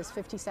 Mm-hmm. She was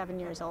 57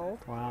 years old.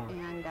 Wow.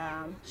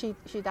 And she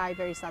died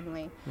very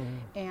suddenly.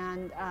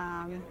 And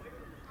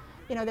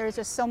there's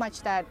just so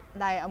much that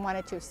I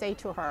wanted to say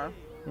to her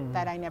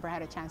that I never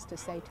had a chance to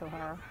say to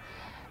her.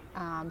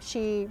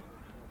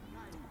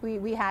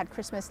 We had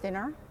Christmas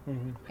dinner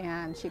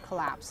and she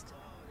collapsed.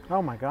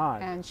 Oh my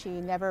God. And she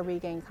never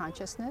regained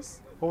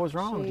consciousness. What was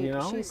wrong? She, Do you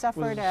know? She Was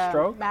suffered it a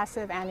stroke?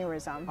 massive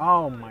aneurysm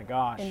Oh my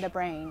gosh. in the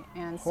brain,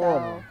 and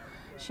Horrible.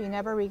 so she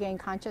never regained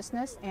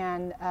consciousness,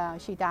 and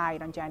she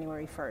died on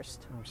January 1st.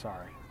 I'm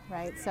sorry.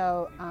 Right.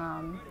 So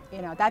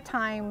that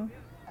time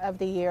of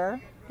the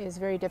year is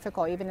very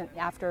difficult, even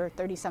after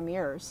 30-some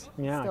years.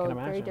 Yeah, I still can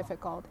very imagine.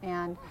 difficult,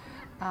 and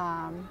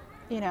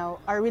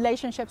our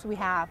relationships we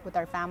have with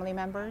our family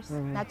members,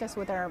 Mm-hmm. not just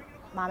with our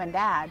mom and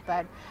dad,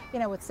 but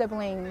with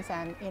siblings,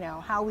 and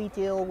how we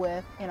deal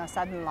with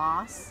sudden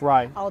loss,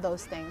 Right. all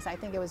those things. I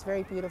think it was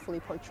very beautifully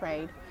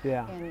portrayed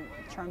Yeah. in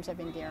Terms of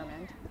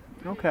Endearment.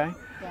 Okay.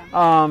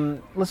 Yeah.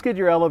 Let's get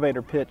your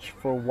elevator pitch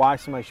for why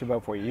somebody should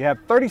vote for you. You have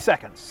 30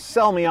 seconds.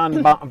 Sell me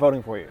on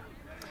voting for you.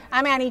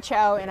 I'm Annie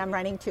Cho, and I'm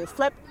running to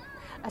Flip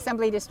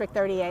Assembly District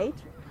 38.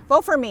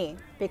 Vote for me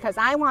because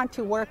I want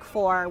to work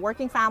for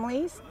working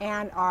families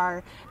and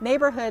our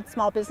neighborhood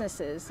small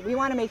businesses. We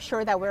want to make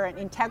sure that we're an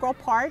integral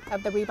part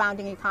of the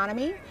rebounding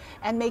economy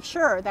and make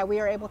sure that we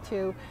are able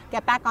to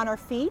get back on our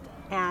feet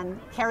and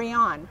carry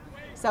on.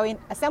 So in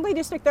Assembly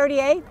District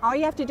 38, all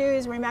you have to do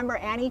is remember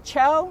Annie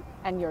Cho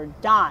and you're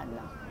done.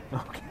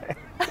 Okay.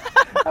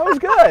 That was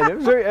good.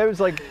 It was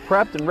like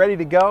prepped and ready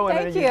to go. And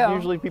Thank then you.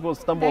 Usually people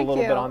stumble Thank a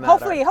little you. bit on that.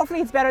 Hopefully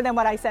it's better than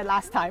what I said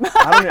last time.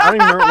 I don't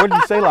even remember. What did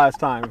you say last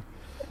time?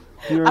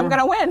 Do you I'm remember?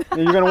 going to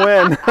win. You're going to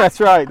win. That's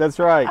right. That's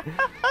right.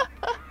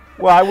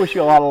 Well, I wish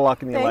you a lot of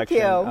luck in the Thank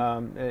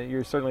election. you.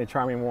 You're certainly a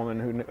charming woman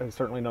who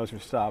certainly knows her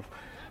stuff,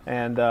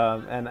 and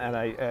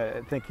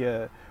I think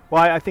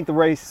I think the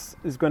race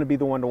is going to be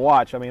the one to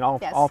watch. I mean,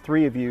 Yes. all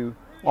three of you,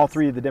 all Yes.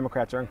 three of the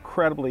Democrats are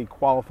incredibly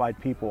qualified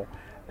people,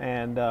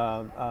 and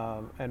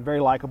very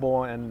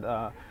likable. And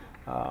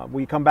will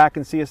you come back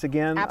and see us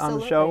again on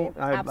the show?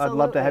 Absolutely. I'd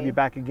love to have Absolutely. you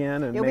back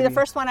again. And You'll be maybe... the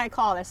first one I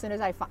call as soon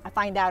as I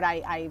find out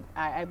I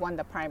won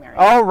the primary.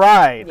 All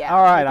right. Yeah,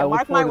 All right. you can I look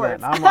mark my forward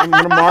to that. words. I'm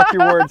going to mark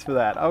your words for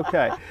that.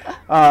 Okay.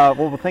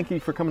 Well, thank you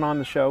for coming on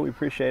the show. We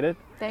appreciate it.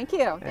 Thank you.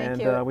 Thank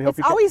And, you. we hope it's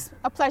you can- always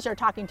a pleasure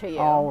talking to you.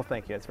 Oh, well,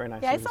 thank you. It's very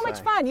nice. yeah, of it's you so to much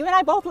say. fun. You and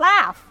I both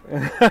laugh,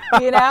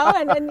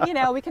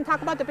 and we can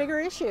talk about the bigger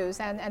issues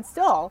and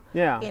still,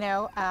 Yeah.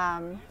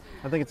 I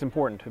I think it's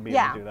important to be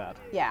yeah, able to do that.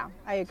 yeah,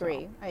 I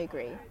agree. I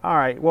agree. All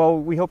right. Well,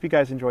 we hope you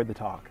guys enjoyed the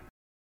talk.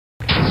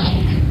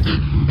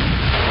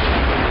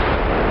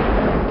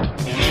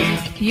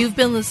 You've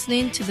been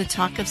listening to the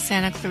Talk of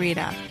Santa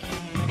Clarita.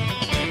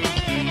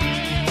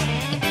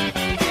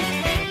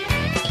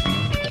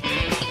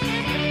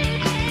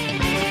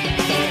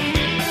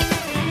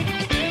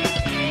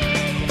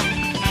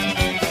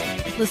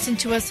 Listen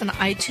to us on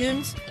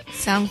iTunes,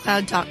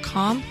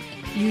 SoundCloud.com,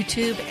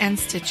 YouTube, and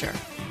Stitcher.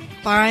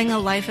 Barring a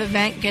life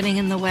event getting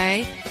in the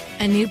way,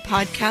 a new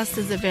podcast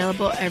is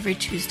available every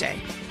Tuesday.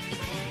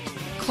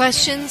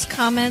 Questions,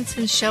 comments,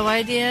 and show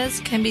ideas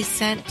can be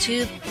sent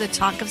to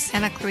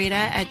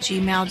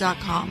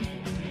thetalkofsantaclarita@gmail.com.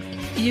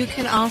 You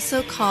can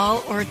also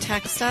call or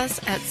text us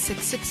at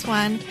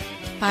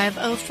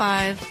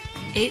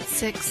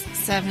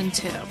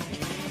 661-505-8672.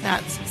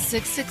 That's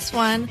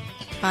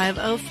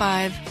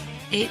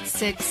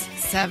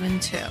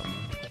 661-505-8672.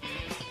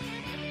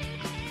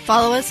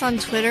 Follow us on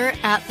Twitter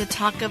at The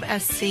Talk of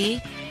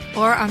SC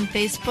or on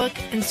Facebook,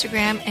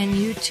 Instagram, and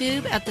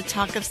YouTube at The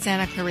Talk of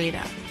Santa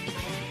Clarita.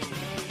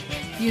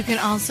 You can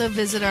also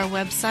visit our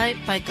website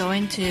by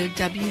going to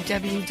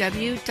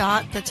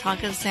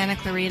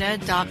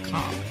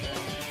www.thetalkofsantaclarita.com.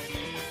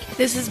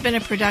 This has been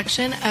a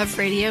production of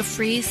Radio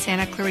Free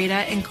Santa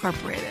Clarita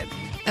Incorporated,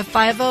 a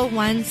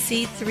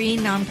 501c3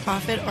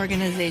 nonprofit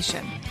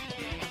organization.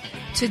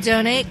 To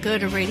donate, go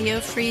to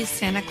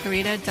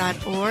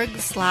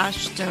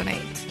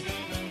radiofreesantaclarita.org/donate.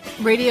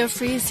 Radio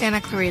Free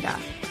Santa Clarita,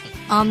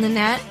 on the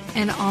net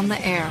and on the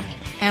air,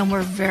 and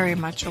we're very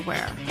much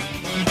aware.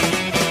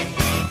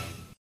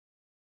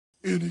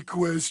 Any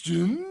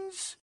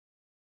questions?